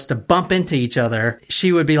plan was to bump into each other.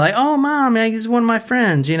 She would be like, "Oh, Mom, he's one of my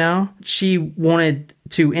friends," you know? She wanted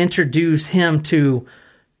to introduce him to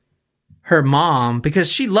her mom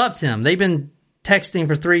because she loved him. They've been texting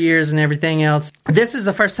for 3 years and everything else. This is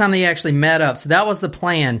the first time they actually met up. So that was the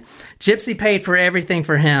plan. Gypsy paid for everything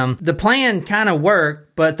for him. The plan kind of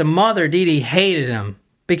worked, but the mother, Dee Dee, hated him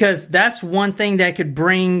because that's one thing that could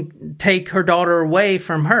take her daughter away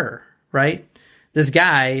from her, right?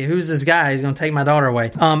 Who's this guy? He's going to take my daughter away.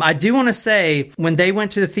 I do want to say when they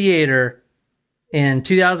went to the theater in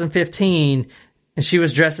 2015, and she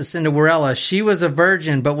was dressed as Cinderella, she was a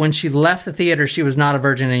virgin, but when she left the theater, she was not a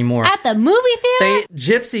virgin anymore. At the movie theater?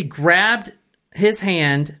 Gypsy grabbed his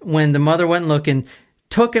hand when the mother wasn't looking,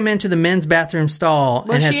 took him into the men's bathroom stall,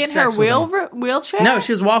 and had sex with him. Was she in her wheelchair? No,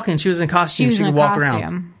 she was walking. She was in costume. She could walk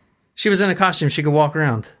around. She was in a costume. She could walk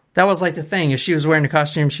around. That was like the thing. If she was wearing a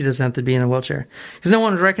costume, she doesn't have to be in a wheelchair because no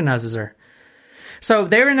one recognizes her. So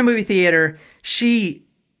they're in the movie theater. She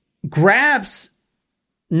grabs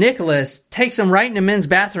Nicholas, takes him right in the men's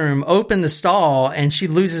bathroom, open the stall, and she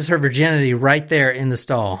loses her virginity right there in the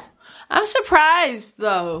stall. I'm surprised,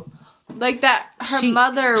 though, like that her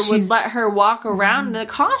mother would let her walk around in a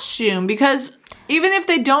costume, because even if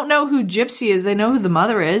they don't know who Gypsy is, they know who the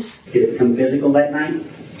mother is. Did it become physical that night?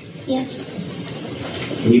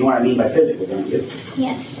 Yes. And you know what I mean by physical, don't you?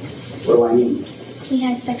 Yes. What do I mean? We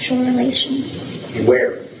had sexual relations. And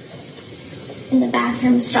where? In the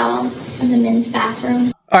bathroom stall of the men's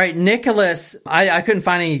bathroom. All right, Nicholas, I couldn't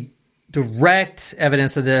find any direct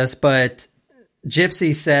evidence of this, but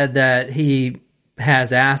Gypsy said that he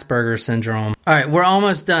has Asperger's syndrome. All right, we're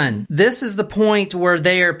almost done. This is the point where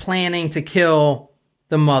they are planning to kill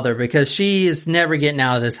the mother because she is never getting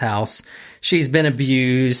out of this house. She's been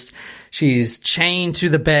abused. She's chained to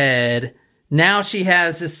the bed. Now she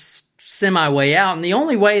has this semi-way out, and the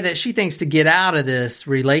only way that she thinks to get out of this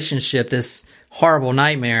relationship, this horrible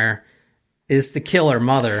nightmare, is to kill her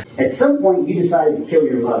mother. At some point, you decided to kill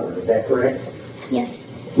your mother. Is that correct? Yes.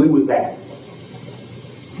 When was that?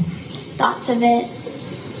 Thoughts of it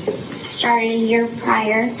started a year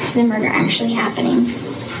prior to the murder actually happening.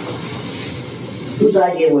 Whose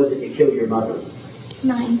idea was it to kill your mother?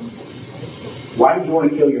 Mine. Why did you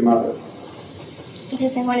want to kill your mother?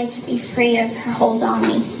 Because I wanted to be free of her hold on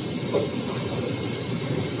me.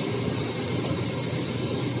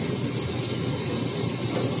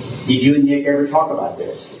 Did you and Nick ever talk about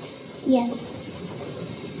this? Yes.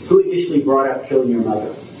 Who initially brought up killing your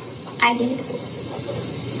mother? I did.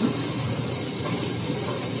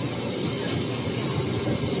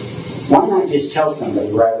 Why not just tell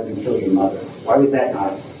somebody rather than kill your mother? Why was that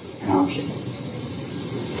not an option?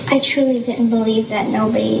 I truly didn't believe that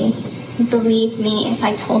nobody would believe me if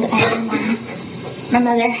I told anyone. My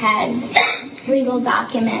mother had legal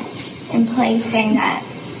documents in place saying that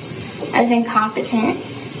I was incompetent,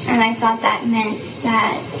 and I thought that meant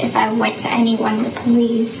that if I went to anyone, the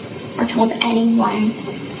police, or told anyone,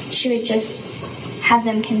 she would just have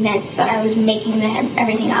them convinced that I was making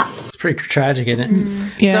everything up. It's pretty tragic, isn't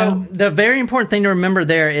it? Yeah. So the very important thing to remember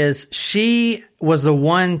there is she was the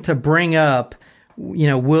one to bring up,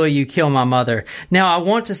 will you kill my mother? Now, I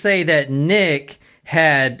want to say that Nick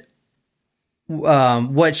had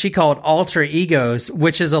what she called alter egos,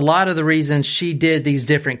 which is a lot of the reasons she did these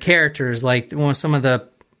different characters. Like some of the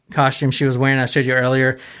costumes she was wearing, I showed you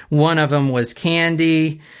earlier. One of them was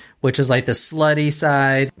Candy, which is like the slutty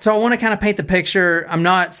side. So I want to kind of paint the picture. I'm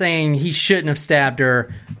not saying he shouldn't have stabbed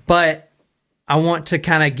her, but I want to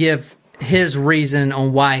kind of give his reason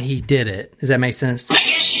on why he did it. Does that make sense? I guess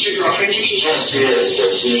she's your girlfriend. Yes,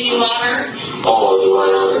 yes. Do you love her? Oh, do I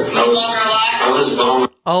love her? You love her a lot? I was gone.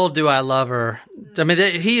 Oh, do I love her? I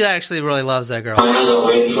mean, he actually really loves that girl. I was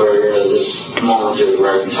waiting for this moment to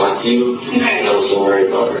where I can talk to you. Okay. I was so worried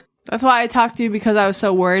about her. That's why I talked to you, because I was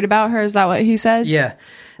so worried about her. Is that what he said? Yeah.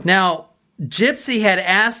 Now, Gypsy had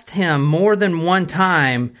asked him more than one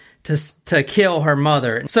time to kill her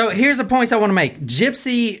mother. So here's the points I want to make.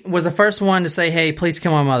 Gypsy was the first one to say, hey, please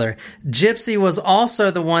kill my mother. Gypsy was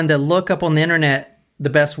also the one to look up on the internet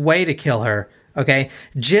the best way to kill her. Okay.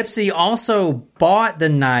 Gypsy also bought the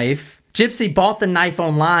knife. Gypsy bought the knife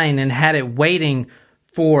online and had it waiting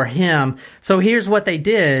for him. So here's what they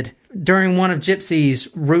did. During one of Gypsy's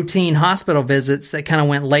routine hospital visits that kind of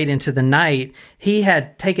went late into the night, he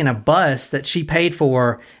had taken a bus that she paid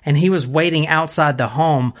for, and he was waiting outside the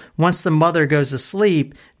home. Once the mother goes to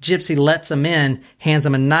sleep, Gypsy lets him in, hands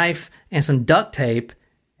him a knife and some duct tape,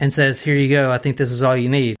 and says, here you go, I think this is all you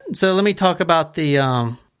need. So let me talk about the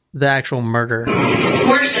actual murder.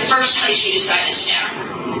 Where's the first place you decided to stab her?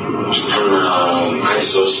 I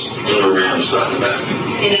was in the random spot in the back.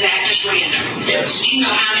 In the back, just random? Yes. Do you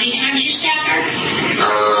know how many times you stabbed her?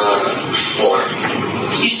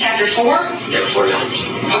 4. You stabbed her 4? Yeah, 4 times.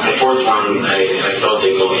 Okay. The 4th one, I felt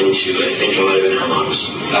it go into, I think it might have been her lungs.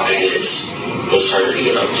 Okay. And it was harder to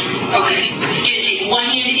get out. Okay. Did it take one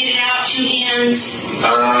hand to get it out, 2 hands?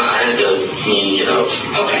 I had to get out.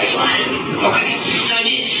 Okay. Okay.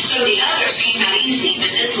 So the others came out easy,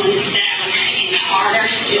 but that one came out harder?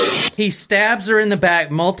 Yeah. He stabs her in the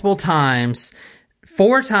back multiple times.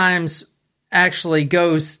 4 times actually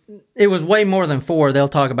goes, it was way more than 4, they'll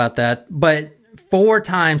talk about that, but 4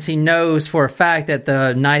 times he knows for a fact that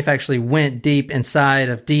the knife actually went deep inside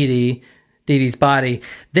of Dee Dee's body.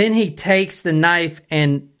 Then he takes the knife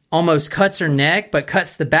and almost cuts her neck, but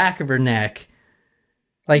cuts the back of her neck.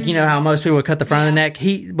 Like, you know how most people would cut the front of the neck?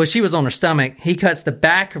 But she was on her stomach. He cuts the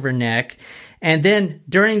back of her neck. And then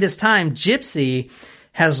during this time, Gypsy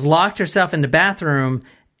has locked herself in the bathroom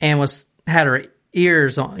and had her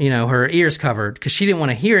ears on, her ears covered because she didn't want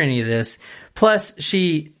to hear any of this. Plus,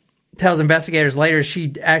 she tells investigators later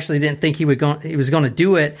she actually didn't think he was going to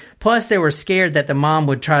do it. Plus, they were scared that the mom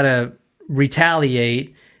would try to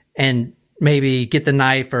retaliate and maybe get the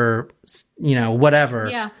knife or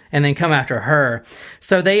whatever, and then come after her.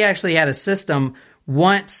 So they actually had a system.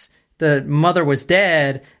 Once the mother was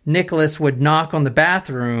dead, Nicholas would knock on the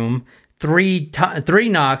bathroom, three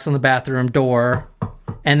knocks on the bathroom door,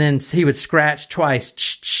 and then he would scratch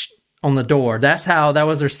twice on the door. That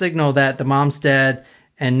was their signal that the mom's dead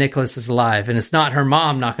and Nicholas is alive. And it's not her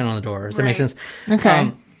mom knocking on the door. Does that make sense?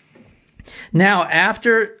 Okay. Now,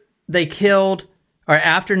 after Nicholas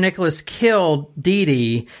killed Dee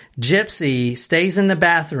Dee, Gypsy stays in the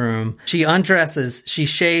bathroom. She undresses. She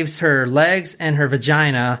shaves her legs and her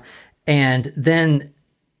vagina. And then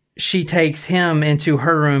she takes him into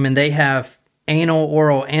her room and they have anal,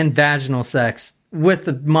 oral, and vaginal sex with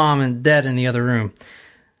the mom and dad in the other room,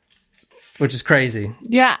 which is crazy.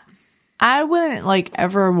 Yeah. I wouldn't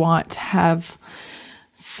ever want to have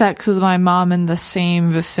sex with my mom in the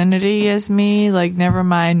same vicinity as me. Never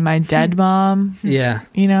mind my dead mom. Yeah.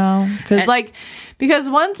 Because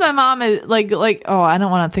once my mom is oh, I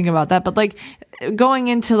don't want to think about that, but going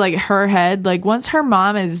into her head, once her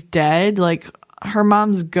mom is dead, her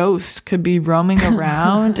mom's ghost could be roaming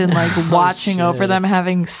around and watching over them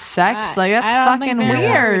having sex. That's fucking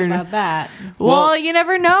weird. About that. Well, you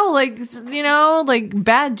never know.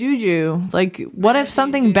 Bad juju. What if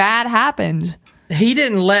something bad happened? He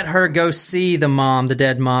didn't let her go see the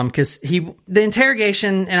dead mom, because the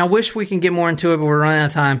interrogation, and I wish we can get more into it, but we're running out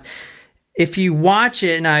of time. If you watch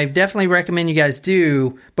it, and I definitely recommend you guys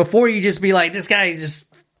do, before you just be like, this guy just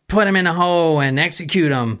put him in a hole and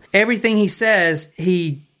execute him. Everything he says,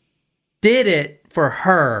 he did it for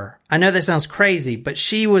her. I know that sounds crazy, but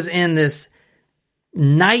she was in this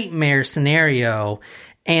nightmare scenario,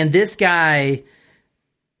 and this guy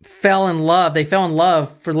fell in love. They fell in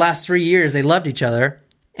love for the last 3 years. They loved each other,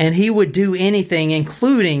 and he would do anything,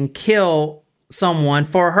 including kill someone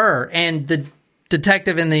for her. And the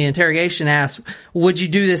detective in the interrogation asked, would you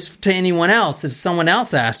do this to anyone else if someone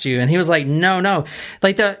else asked you? And he was like, no.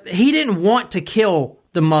 He didn't want to kill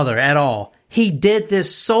the mother at all. He did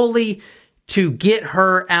this solely to get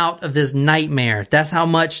her out of this nightmare. That's how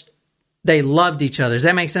much they loved each other. Does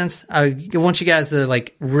that make sense? I want you guys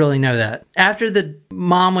to really know that. After the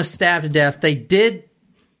mom was stabbed to death, they did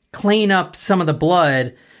clean up some of the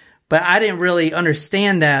blood, but I didn't really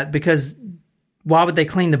understand that, because why would they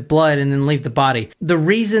clean the blood and then leave the body? The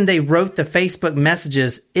reason they wrote the Facebook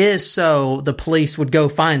messages is so the police would go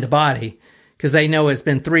find the body, because they know it's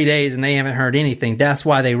been 3 days and they haven't heard anything. That's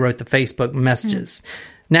why they wrote the Facebook messages.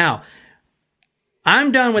 Now,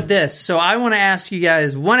 I'm done with this, so I want to ask you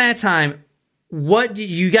guys one at a time. What do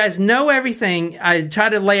you guys know? Everything. I tried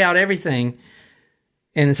to lay out everything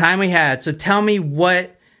in the time we had. So tell me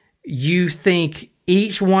what you think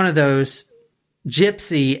each one of those,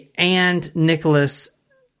 Gypsy and Nicholas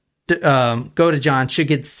Go to John, should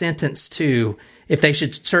get sentenced to, if they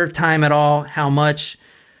should serve time at all, how much,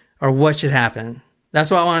 or what should happen.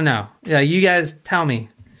 That's what I want to know. Yeah, you guys tell me.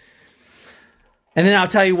 And then I'll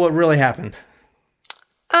tell you what really happened.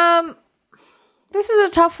 This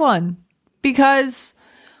is a tough one, because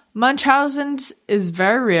Munchausen's is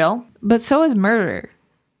very real, but so is murder.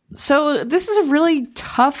 So this is a really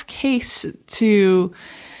tough case to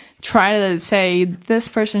try to say this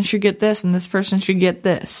person should get this and this person should get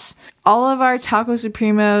this. All of our Taco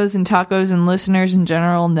Supremos and tacos and listeners in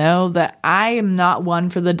general know that I am not one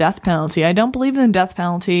for the death penalty. I don't believe in the death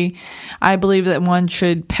penalty. I believe that one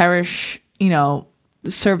should perish,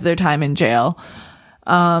 serve their time in jail.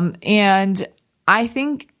 And I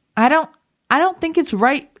don't think it's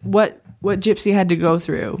right what Gypsy had to go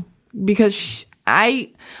through, because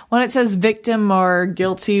when it says victim or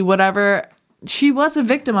guilty, whatever, she was a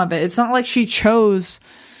victim of it. It's not like she chose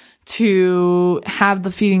to have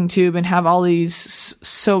the feeding tube and have all these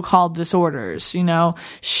so-called disorders.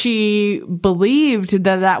 She believed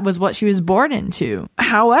that was what she was born into.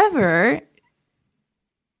 However,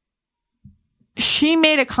 she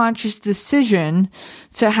made a conscious decision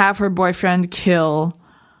to have her boyfriend kill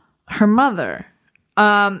her mother.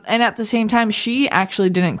 And at the same time, she actually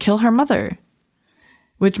didn't kill her mother,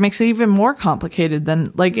 which makes it even more complicated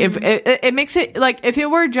than, if it makes it, if it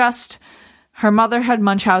were just her mother had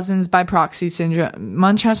Munchausen's by proxy syndrome,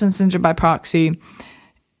 Munchausen syndrome by proxy,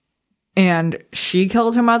 and she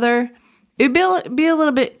killed her mother, it'd be a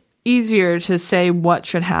little bit easier to say what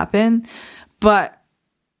should happen. But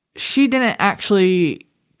she didn't actually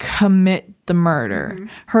commit the murder.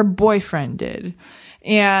 Her boyfriend did.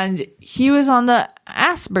 And he was on the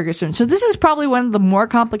Asperger's syndrome. So this is probably one of the more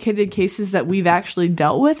complicated cases that we've actually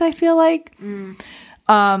dealt with, I feel like.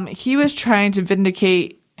 He was trying to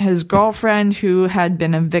vindicate his girlfriend who had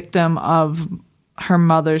been a victim of her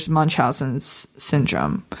mother's Munchausen's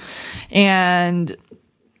syndrome. And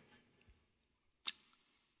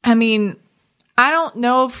I mean, I don't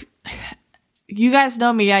know if you guys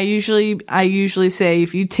know me. I usually say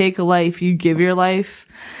if you take a life, you give your life.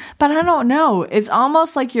 But I don't know. It's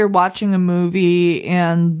almost like you're watching a movie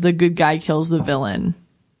and the good guy kills the villain.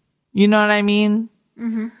 You know what I mean?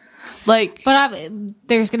 Mm-hmm. Like, but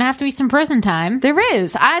there's gonna have to be some prison time. There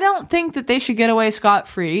is. I don't think that they should get away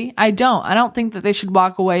scot-free. I don't think that they should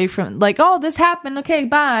walk away from, like, oh, this happened, okay,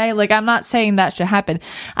 bye. Like, I'm not saying that should happen.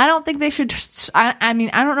 I don't think they should. I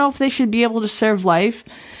mean, I don't know if they should be able to serve life.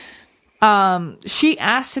 She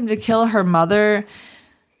asked him to kill her mother,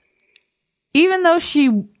 even though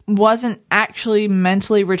she wasn't actually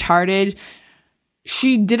mentally retarded.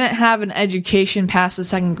 She didn't have an education past the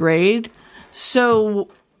 2nd grade. So,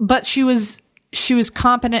 but she was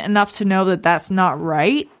competent enough to know that that's not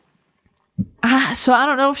right. So I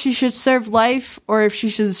don't know if she should serve life or if she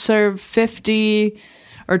should serve 50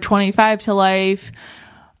 or 25 to life.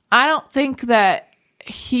 I don't think that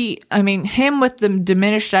him with the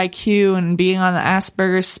diminished IQ and being on the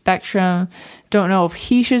Asperger's spectrum, don't know if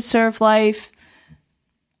he should serve life.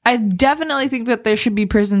 I definitely think that there should be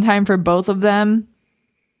prison time for both of them.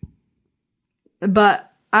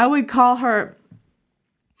 But I would call her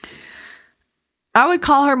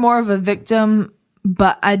more of a victim,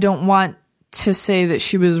 but I don't want to say that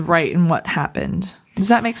she was right in what happened. Does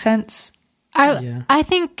that make sense? I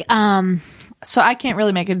think so I can't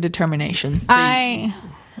really make a determination.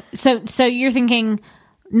 So you're thinking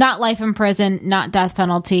not life in prison, not death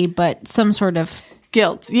penalty, but some sort of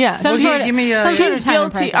guilt. Yeah. Give me a. She's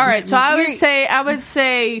guilty. All right. So I would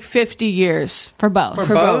say 50 years for both.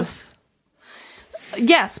 For both.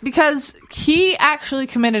 Yes, because he actually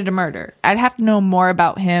committed a murder. I'd have to know more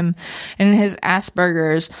about him and his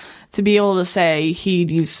Asperger's to be able to say he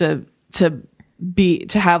needs to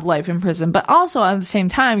have life in prison. But also at the same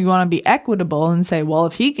time, you want to be equitable and say, well,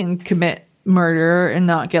 if he can commit murder and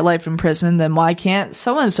not get life in prison, then why can't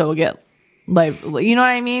so and so get life? You know what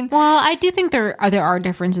I mean? Well, I do think there are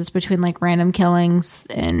differences between like random killings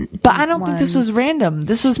but I don't think this was random.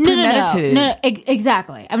 This was premeditated. No,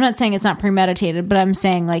 exactly. I'm not saying it's not premeditated, but I'm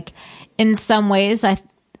saying like in some ways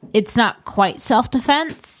it's not quite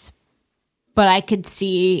self-defense, but I could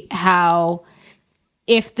see how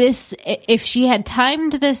if she had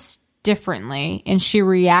timed this differently and she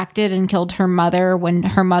reacted and killed her mother when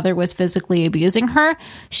her mother was physically abusing her,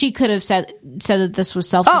 she could have said that this was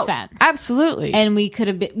self-defense. Oh, absolutely. And we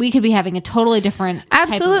could be having a totally different type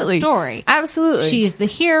of story. Absolutely. She's the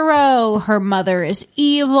hero, her mother is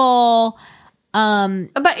evil.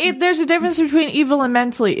 But there's a difference between evil and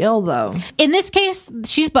mentally ill, though. In this case,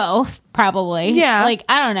 she's both, probably. Yeah. Like,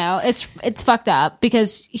 I don't know. It's fucked up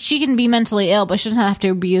because she can be mentally ill, but she doesn't have to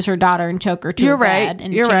abuse her daughter and choke her to a bed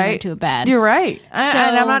and chain her to a bed. You're right.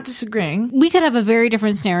 And I'm not disagreeing. We could have a very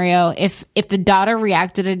different scenario if the daughter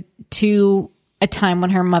reacted to a time when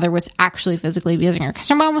her mother was actually physically abusing her, because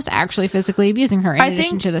her mom was actually physically abusing her in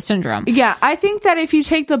addition to the syndrome. Yeah, I think that if you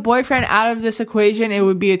take the boyfriend out of this equation, it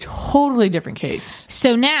would be a totally different case.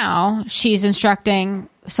 So now she's instructing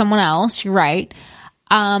someone else. You're right.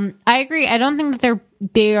 I agree. I don't think that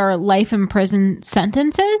they are life in prison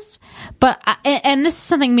sentences, but and this is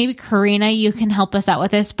something maybe Karina, you can help us out with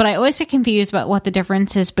this. But I always get confused about what the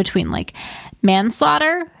difference is between like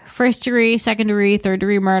manslaughter, first degree, second degree, third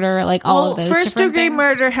degree murder, like all of those. First degree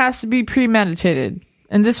murder has to be premeditated,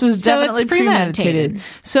 and this was definitely premeditated.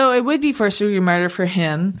 So it would be first degree murder for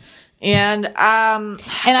him. And I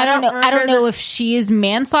don't know if she is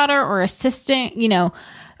manslaughter or assistant,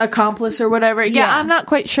 accomplice or whatever. Yeah, I'm not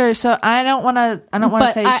quite sure. So I don't want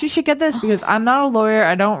to say she should get this because I'm not a lawyer.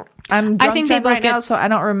 I'm drunk right now, so I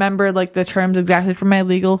don't remember like the terms exactly from my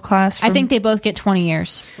legal class. I think they both get 20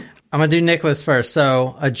 years. I'm going to do Nicholas first.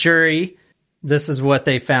 So a jury, this is what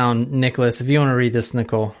they found. Nicholas, if you want to read this,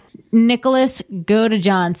 Nicole. Nicholas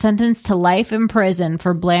Godejohn sentenced to life in prison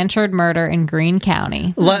for Blanchard murder in Greene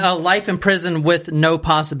County. Life in prison with no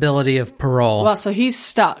possibility of parole. Well, so he's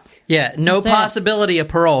stuck. Yeah, no possibility of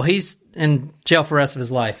parole. He's in jail for the rest of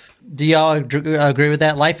his life. Do y'all agree with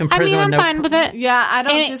that? Life in prison. I'm fine with it. Yeah,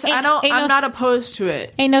 I'm not opposed to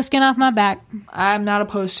it. Ain't no skin off my back. I'm not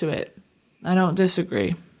opposed to it. I don't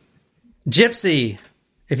disagree. Gypsy,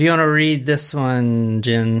 if you want to read this one,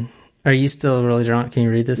 Jen. Are you still really drunk? Can you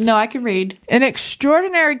read this? No, I can read. An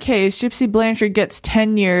extraordinary case, Gypsy Blanchard gets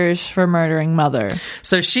 10 years for murdering mother.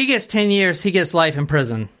 So she gets 10 years, he gets life in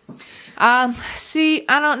prison. See,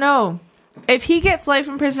 I don't know. If he gets life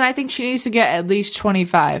in prison, I think she needs to get at least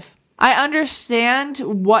 25. I understand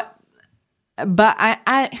what, but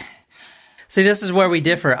I See, this is where we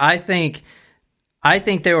differ. I think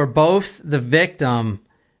they were both the victim.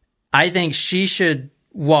 I think she should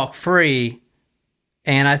walk free.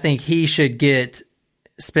 And I think he should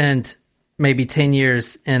spend maybe 10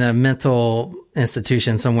 years in a mental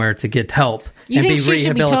institution somewhere to get help and be rehabilitated.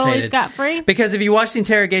 Should be totally scot-free? Because if you watch the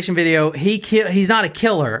interrogation video, he's not a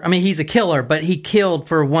killer. I mean, he's a killer, but he killed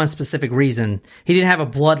for one specific reason. He didn't have a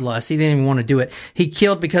bloodlust. He didn't even want to do it. He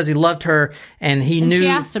killed because he loved her, and he knew she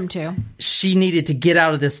asked him to. She needed to get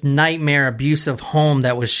out of this nightmare abusive home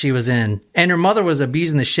that she was in, and her mother was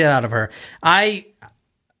abusing the shit out of her.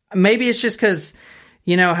 Maybe it's just because.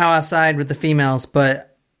 You know how I side with the females,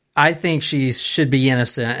 but I think she should be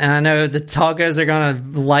innocent. And I know the talkos are going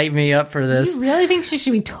to light me up for this. You really think she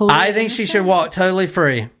should be totally I think she should walk totally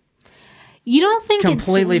free. You don't think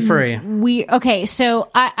completely free? Okay, so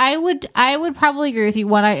I would probably agree with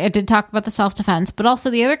you. I did talk about the self-defense, but also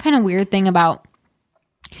the other kind of weird thing about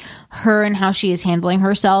her and how she is handling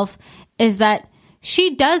herself is that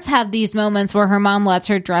she does have these moments where her mom lets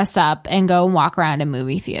her dress up and go and walk around in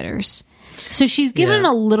movie theaters. So she's given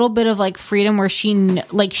a little bit of like freedom where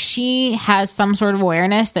she has some sort of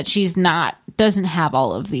awareness that doesn't have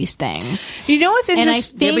all of these things. You know what's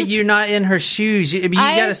interesting? But you're not in her shoes. You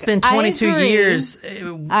got to spend 22 years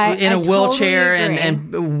in a wheelchair totally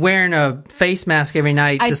and wearing a face mask every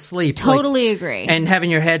night to sleep. Totally agree. And having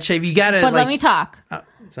your head shaved. You got to. But let me talk.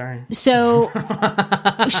 Sorry. So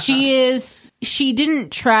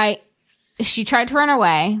she tried to run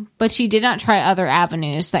away, but she did not try other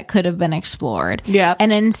avenues that could have been explored. Yeah.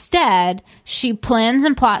 And instead, she plans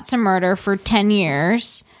and plots a murder for 10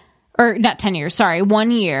 years. Or not 10 years, sorry, 1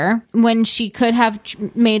 year, when she could have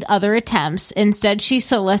made other attempts. Instead, she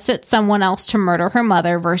solicits someone else to murder her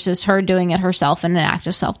mother versus her doing it herself in an act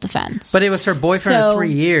of self-defense. But it was her boyfriend of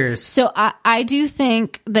 3 years. So I do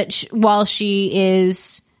think that while she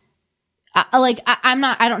is...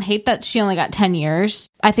 I don't hate that she only got 10 years.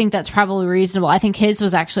 I think that's probably reasonable. I think his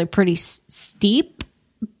was actually pretty steep.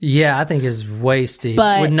 Yeah, I think it's way steep.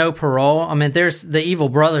 With no parole. I mean, the evil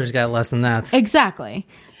brother's got less than that. Exactly.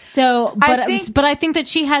 So, but I think that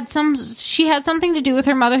she had something to do with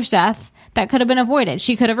her mother's death that could have been avoided.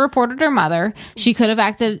 She could have reported her mother. She could have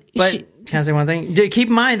acted. But can I say one thing? Keep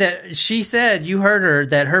in mind that she said, you heard her,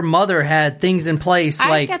 that her mother had things in place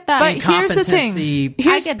like incompetency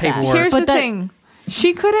paperwork. Here's the thing.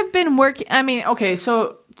 She could have been working. I mean, okay,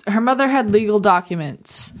 so her mother had legal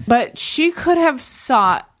documents, but she could have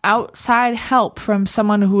sought outside help from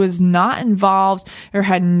someone who was not involved or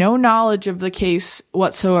had no knowledge of the case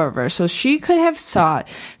whatsoever. So she could have sought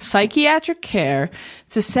psychiatric care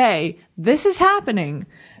to say, this is happening.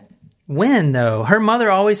 When, though? Her mother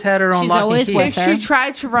always had her on lock and key. If she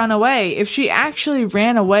tried to run away, if she actually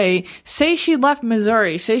ran away, say she left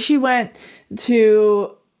Missouri, say she went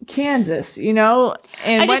to Kansas, and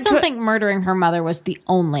I just don't think murdering her mother was the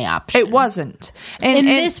only option. It wasn't. In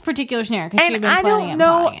this particular scenario, because she had been planning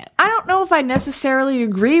on buying it. I don't know if I necessarily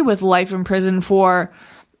agree with life in prison for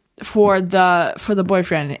the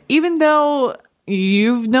boyfriend. Even though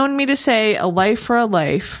you've known me to say a life for a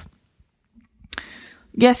life.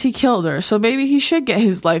 Yes, he killed her, so maybe he should get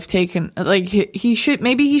his life taken. Like, he should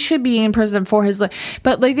be in prison for his life.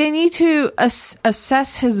 But, like, they need to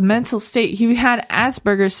assess his mental state. He had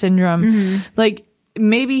Asperger's syndrome. Mm-hmm. Like,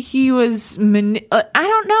 maybe he was, I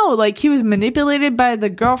don't know, like, he was manipulated by the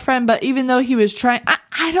girlfriend, but even though he was trying,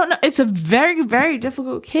 I don't know. It's a very, very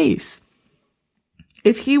difficult case.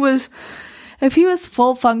 If he was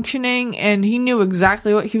full functioning and he knew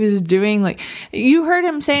exactly what he was doing, like, you heard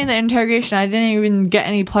him say in the interrogation, I didn't even get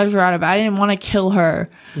any pleasure out of it. I didn't want to kill her.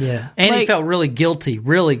 Yeah. And he felt really guilty.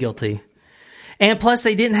 And plus,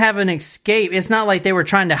 they didn't have an escape. It's not like they were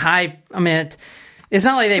trying to hide. I mean, it's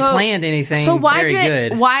not like they planned anything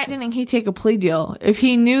good. Why didn't he take a plea deal? If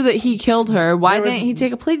he knew that he killed her, didn't he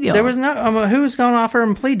take a plea deal? There was no. Who's going to offer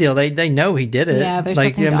him a plea deal? They know he did it. Yeah, there's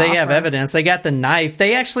something to they offer. have evidence. They got the knife.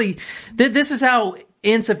 They actually. This is how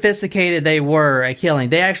insophisticated they were at killing.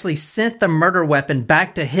 They actually sent the murder weapon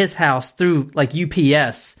back to his house through like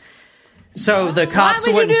UPS. So the cops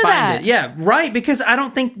wouldn't find it. Yeah, right. Because I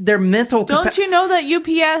don't think their mental. Don't you know that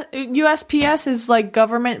USPS is like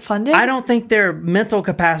government funded? I don't think their mental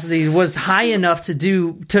capacity was high enough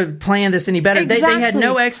to plan this any better. Exactly. They had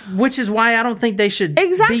no which is why I don't think they should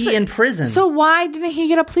be in prison. So why didn't he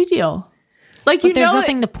get a plea deal? Like, but there's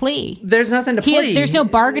nothing to plea. There's nothing to plea. There's no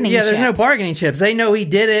bargaining. Yeah, there's no bargaining chips. They know he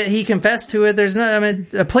did it. He confessed to it. There's no. I mean,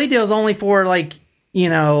 a plea deal is only for like, you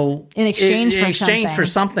know, in exchange for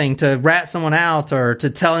something to rat someone out or to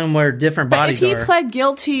tell him where different bodies are. But if he pled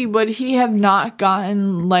guilty, would he have not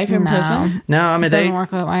gotten life in prison? No, I mean, it doesn't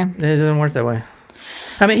work that way. It doesn't work that way.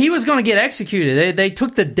 I mean, he was going to get executed. They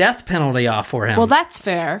took the death penalty off for him. Well, that's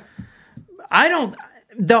fair.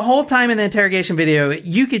 The whole time in the interrogation video,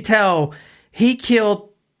 you could tell he killed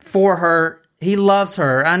for her. He loves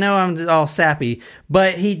her. I know I'm all sappy,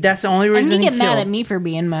 but that's the only reason he killed. And he get mad at me for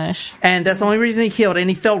being mush. And that's the only reason he killed, and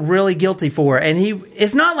he felt really guilty for it. And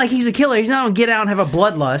it's not like he's a killer. He's not going to get out and have a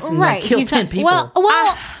bloodlust and like, kill 10 people.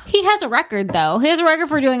 Well, he has a record, though. He has a record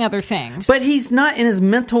for doing other things. But he's not in his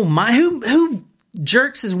mental mind. Who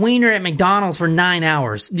jerks his wiener at McDonald's for 9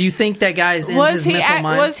 hours? Do you think that guy's in his mental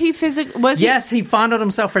mind? Was he physically? Yes, he fondled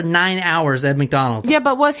himself for 9 hours at McDonald's. Yeah,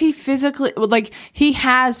 but was he physically, like, he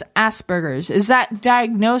has Asperger's? Is that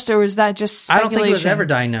diagnosed, or is that just speculation? I don't think it was ever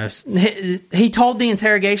diagnosed. He told the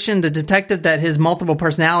interrogation, the detective, that his multiple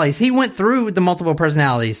personalities, he went through the multiple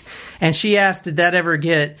personalities, and she asked, did that ever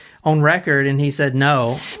get on record? And he said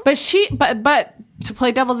no. But to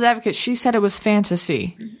play devil's advocate, she said it was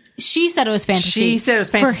fantasy. She said it was fantasy. She said it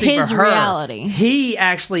was fantasy for his her. reality. He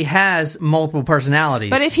actually has multiple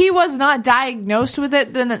personalities. But if he was not diagnosed with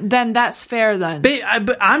it, then that's fair then.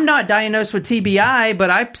 But I'm not diagnosed with TBI,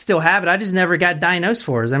 but I still have it. I just never got diagnosed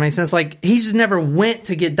for it. Does that make sense? Like, he just never went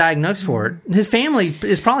to get diagnosed for it. His family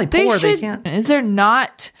is probably poor. They can't. Is there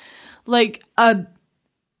not, like,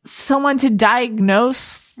 someone to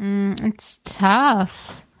diagose? It's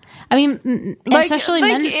tough. I mean, especially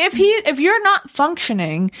men. If you're not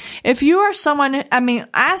functioning, if you are someone, I mean,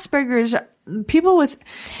 Asperger's, people with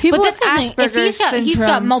Asperger's syndrome, he's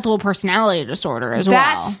got multiple personality disorder as well.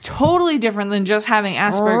 That's totally different than just having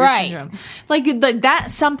Asperger's syndrome. Like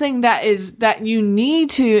that's something that you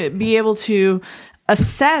need to be able to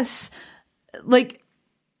assess. Like,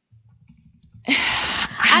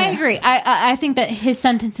 I agree. I think that his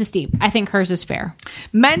sentence is steep. I think hers is fair.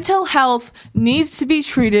 Mental health needs to be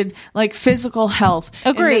treated like physical health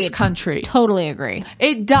in this country. Totally agree.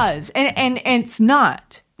 It does. And it's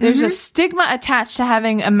not. There's a stigma attached to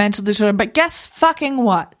having a mental disorder, but guess fucking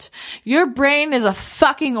what? Your brain is a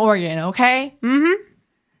fucking organ, okay? Mm-hmm.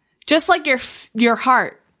 Just like your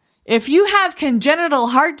heart. If you have congenital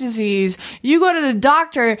heart disease, you go to the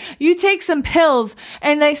doctor, you take some pills,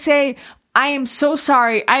 and they say, I am so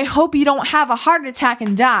sorry. I hope you don't have a heart attack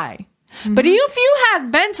and die. Mm-hmm. But if you have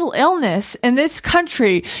mental illness in this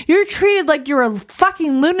country, you're treated like you're a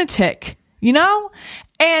fucking lunatic, you know?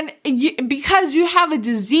 And because you have a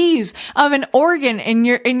disease of an organ in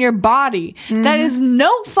your body that is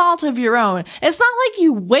no fault of your own. It's not like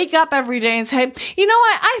you wake up every day and say, you know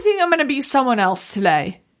what? I think I'm going to be someone else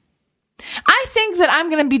today. I think that I'm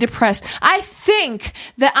going to be depressed. I think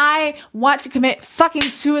that I want to commit fucking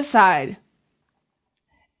suicide.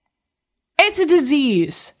 It's a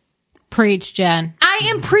disease. Preach, Jen. I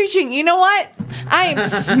am preaching. You know what? I am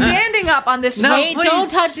standing up on this. Wait,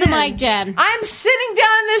 don't touch the mic, Jen. I'm sitting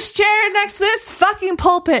down in this chair next to this fucking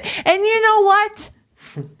pulpit. And you know what?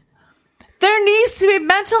 There needs to be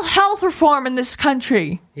mental health reform in this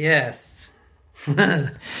country. Yes.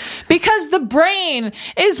 Because the brain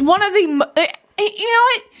is one of the... You know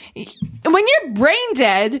what? When you're brain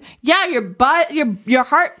dead, yeah, your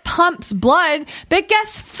heart pumps blood, but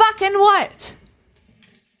guess fucking what?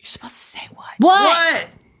 You're supposed to say what? What?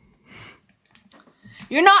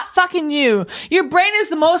 You're not fucking you. Your brain is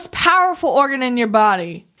the most powerful organ in your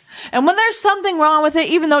body. And when there's something wrong with it,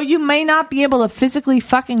 even though you may not be able to physically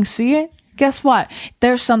fucking see it, guess what?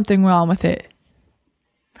 There's something wrong with it.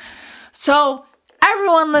 So,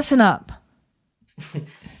 everyone listen up.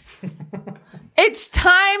 It's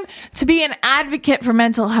time to be an advocate for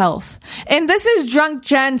mental health. And this is Drunk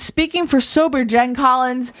Jen speaking for Sober Jen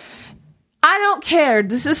Collins. I don't care.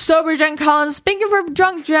 This is Sober Jen Collins speaking for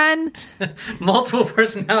Drunk Jen. Multiple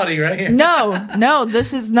personality right here. No,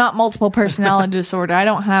 this is not multiple personality disorder. I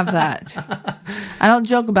don't have that. I don't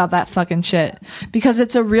joke about that fucking shit because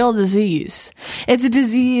it's a real disease. It's a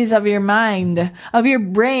disease of your mind, of your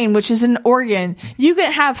brain, which is an organ. You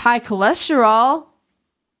can have high cholesterol.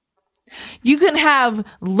 You can have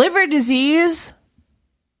liver disease,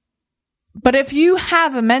 but if you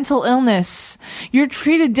have a mental illness, you're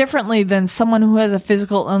treated differently than someone who has a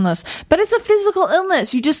physical illness. But it's a physical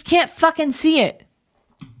illness. You just can't fucking see it.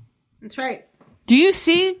 That's right. Do you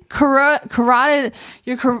see carotid,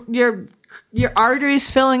 your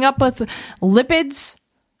arteries filling up with lipids?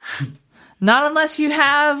 Not unless you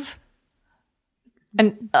have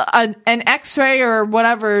an X-ray or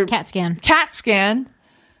whatever CAT scan.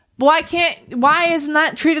 Why isn't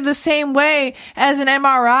that treated the same way as an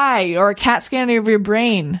MRI or a CAT scan of your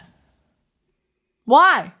brain?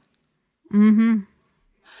 Why? Mm-hmm.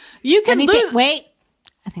 You can lose. Wait,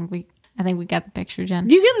 I think we got the picture, Jen.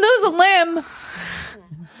 You can lose a limb,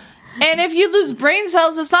 and if you lose brain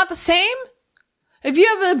cells, it's not the same. If you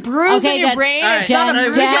have a bruise in your brain, it's not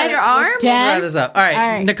a bruise on your arm. Let's wrap this up. All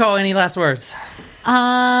right, Nicole, any last words?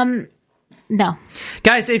 No.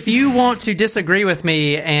 Guys, if you want to disagree with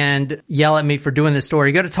me and yell at me for doing this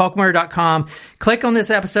story, go to talkmurder.com, click on this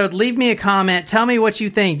episode, leave me a comment, tell me what you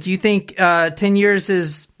think. Do you think 10 years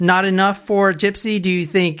is not enough for Gypsy? Do you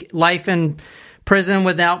think life in prison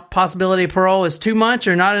without possibility of parole is too much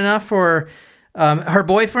or not enough for her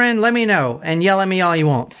boyfriend? Let me know and yell at me all you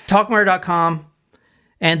want. Talkmurder.com.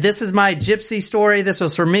 And this is my Gypsy story. This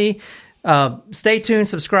was for me. Stay tuned,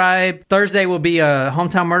 subscribe. Thursday will be a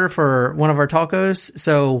hometown murder for one of our tacos.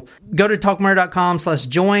 So go to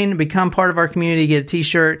talkmurder.com/join, become part of our community, get a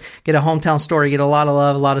t-shirt, get a hometown story, get a lot of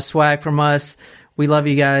love, a lot of swag from us. We love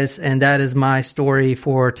you guys. And that is my story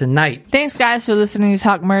for tonight. Thanks guys for listening to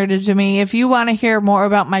Talk Murder to Me. If you want to hear more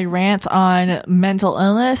about my rant on mental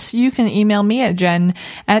illness, you can email me at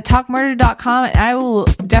jen@talkmurder.com and I will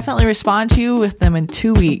definitely respond to you with them in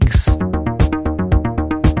 2 weeks.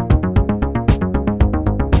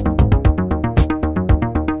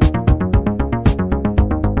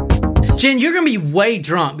 Jen, you're going to be way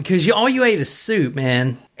drunk because all you ate is soup,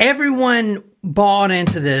 man. Everyone bought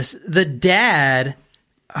into this. The dad,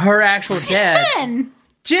 her actual dad.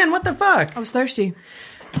 Jen, what the fuck? I was thirsty.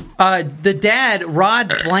 The dad, Rod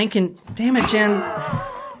Blanken. Damn it, Jen.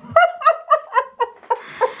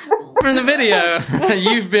 From the video,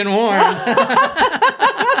 you've been warned. Oh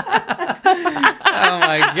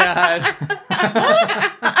my God.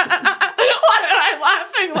 Why am I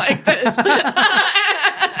laughing like this?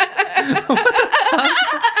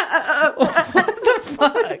 What the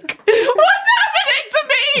fuck? What's happening to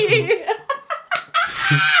me?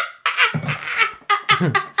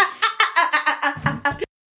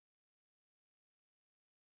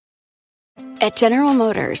 At General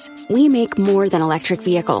Motors, we make more than electric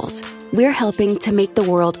vehicles. We're helping to make the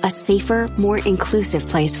world a safer, more inclusive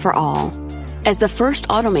place for all. As the first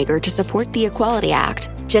automaker to support the Equality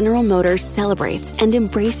Act, General Motors celebrates and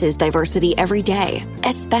embraces diversity every day,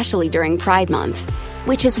 especially during Pride Month.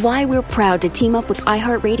 Which is why we're proud to team up with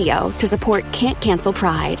iHeartRadio to support Can't Cancel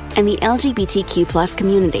Pride and the LGBTQ+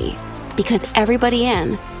 community. Because everybody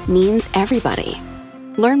in means everybody.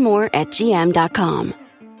 Learn more at gm.com.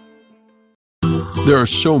 There are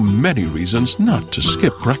so many reasons not to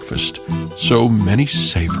skip breakfast. So many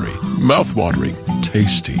savory, mouth-watering,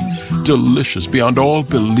 tasty, delicious beyond all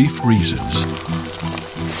belief reasons.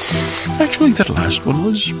 Actually, that last one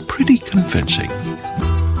was pretty convincing.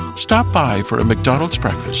 Stop by for a McDonald's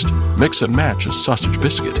breakfast. Mix and match a sausage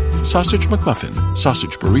biscuit, sausage McMuffin,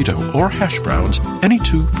 sausage burrito, or hash browns, any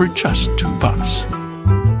two for just $2.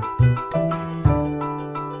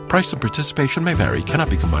 Price and participation may vary,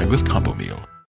 cannot be combined with combo meal.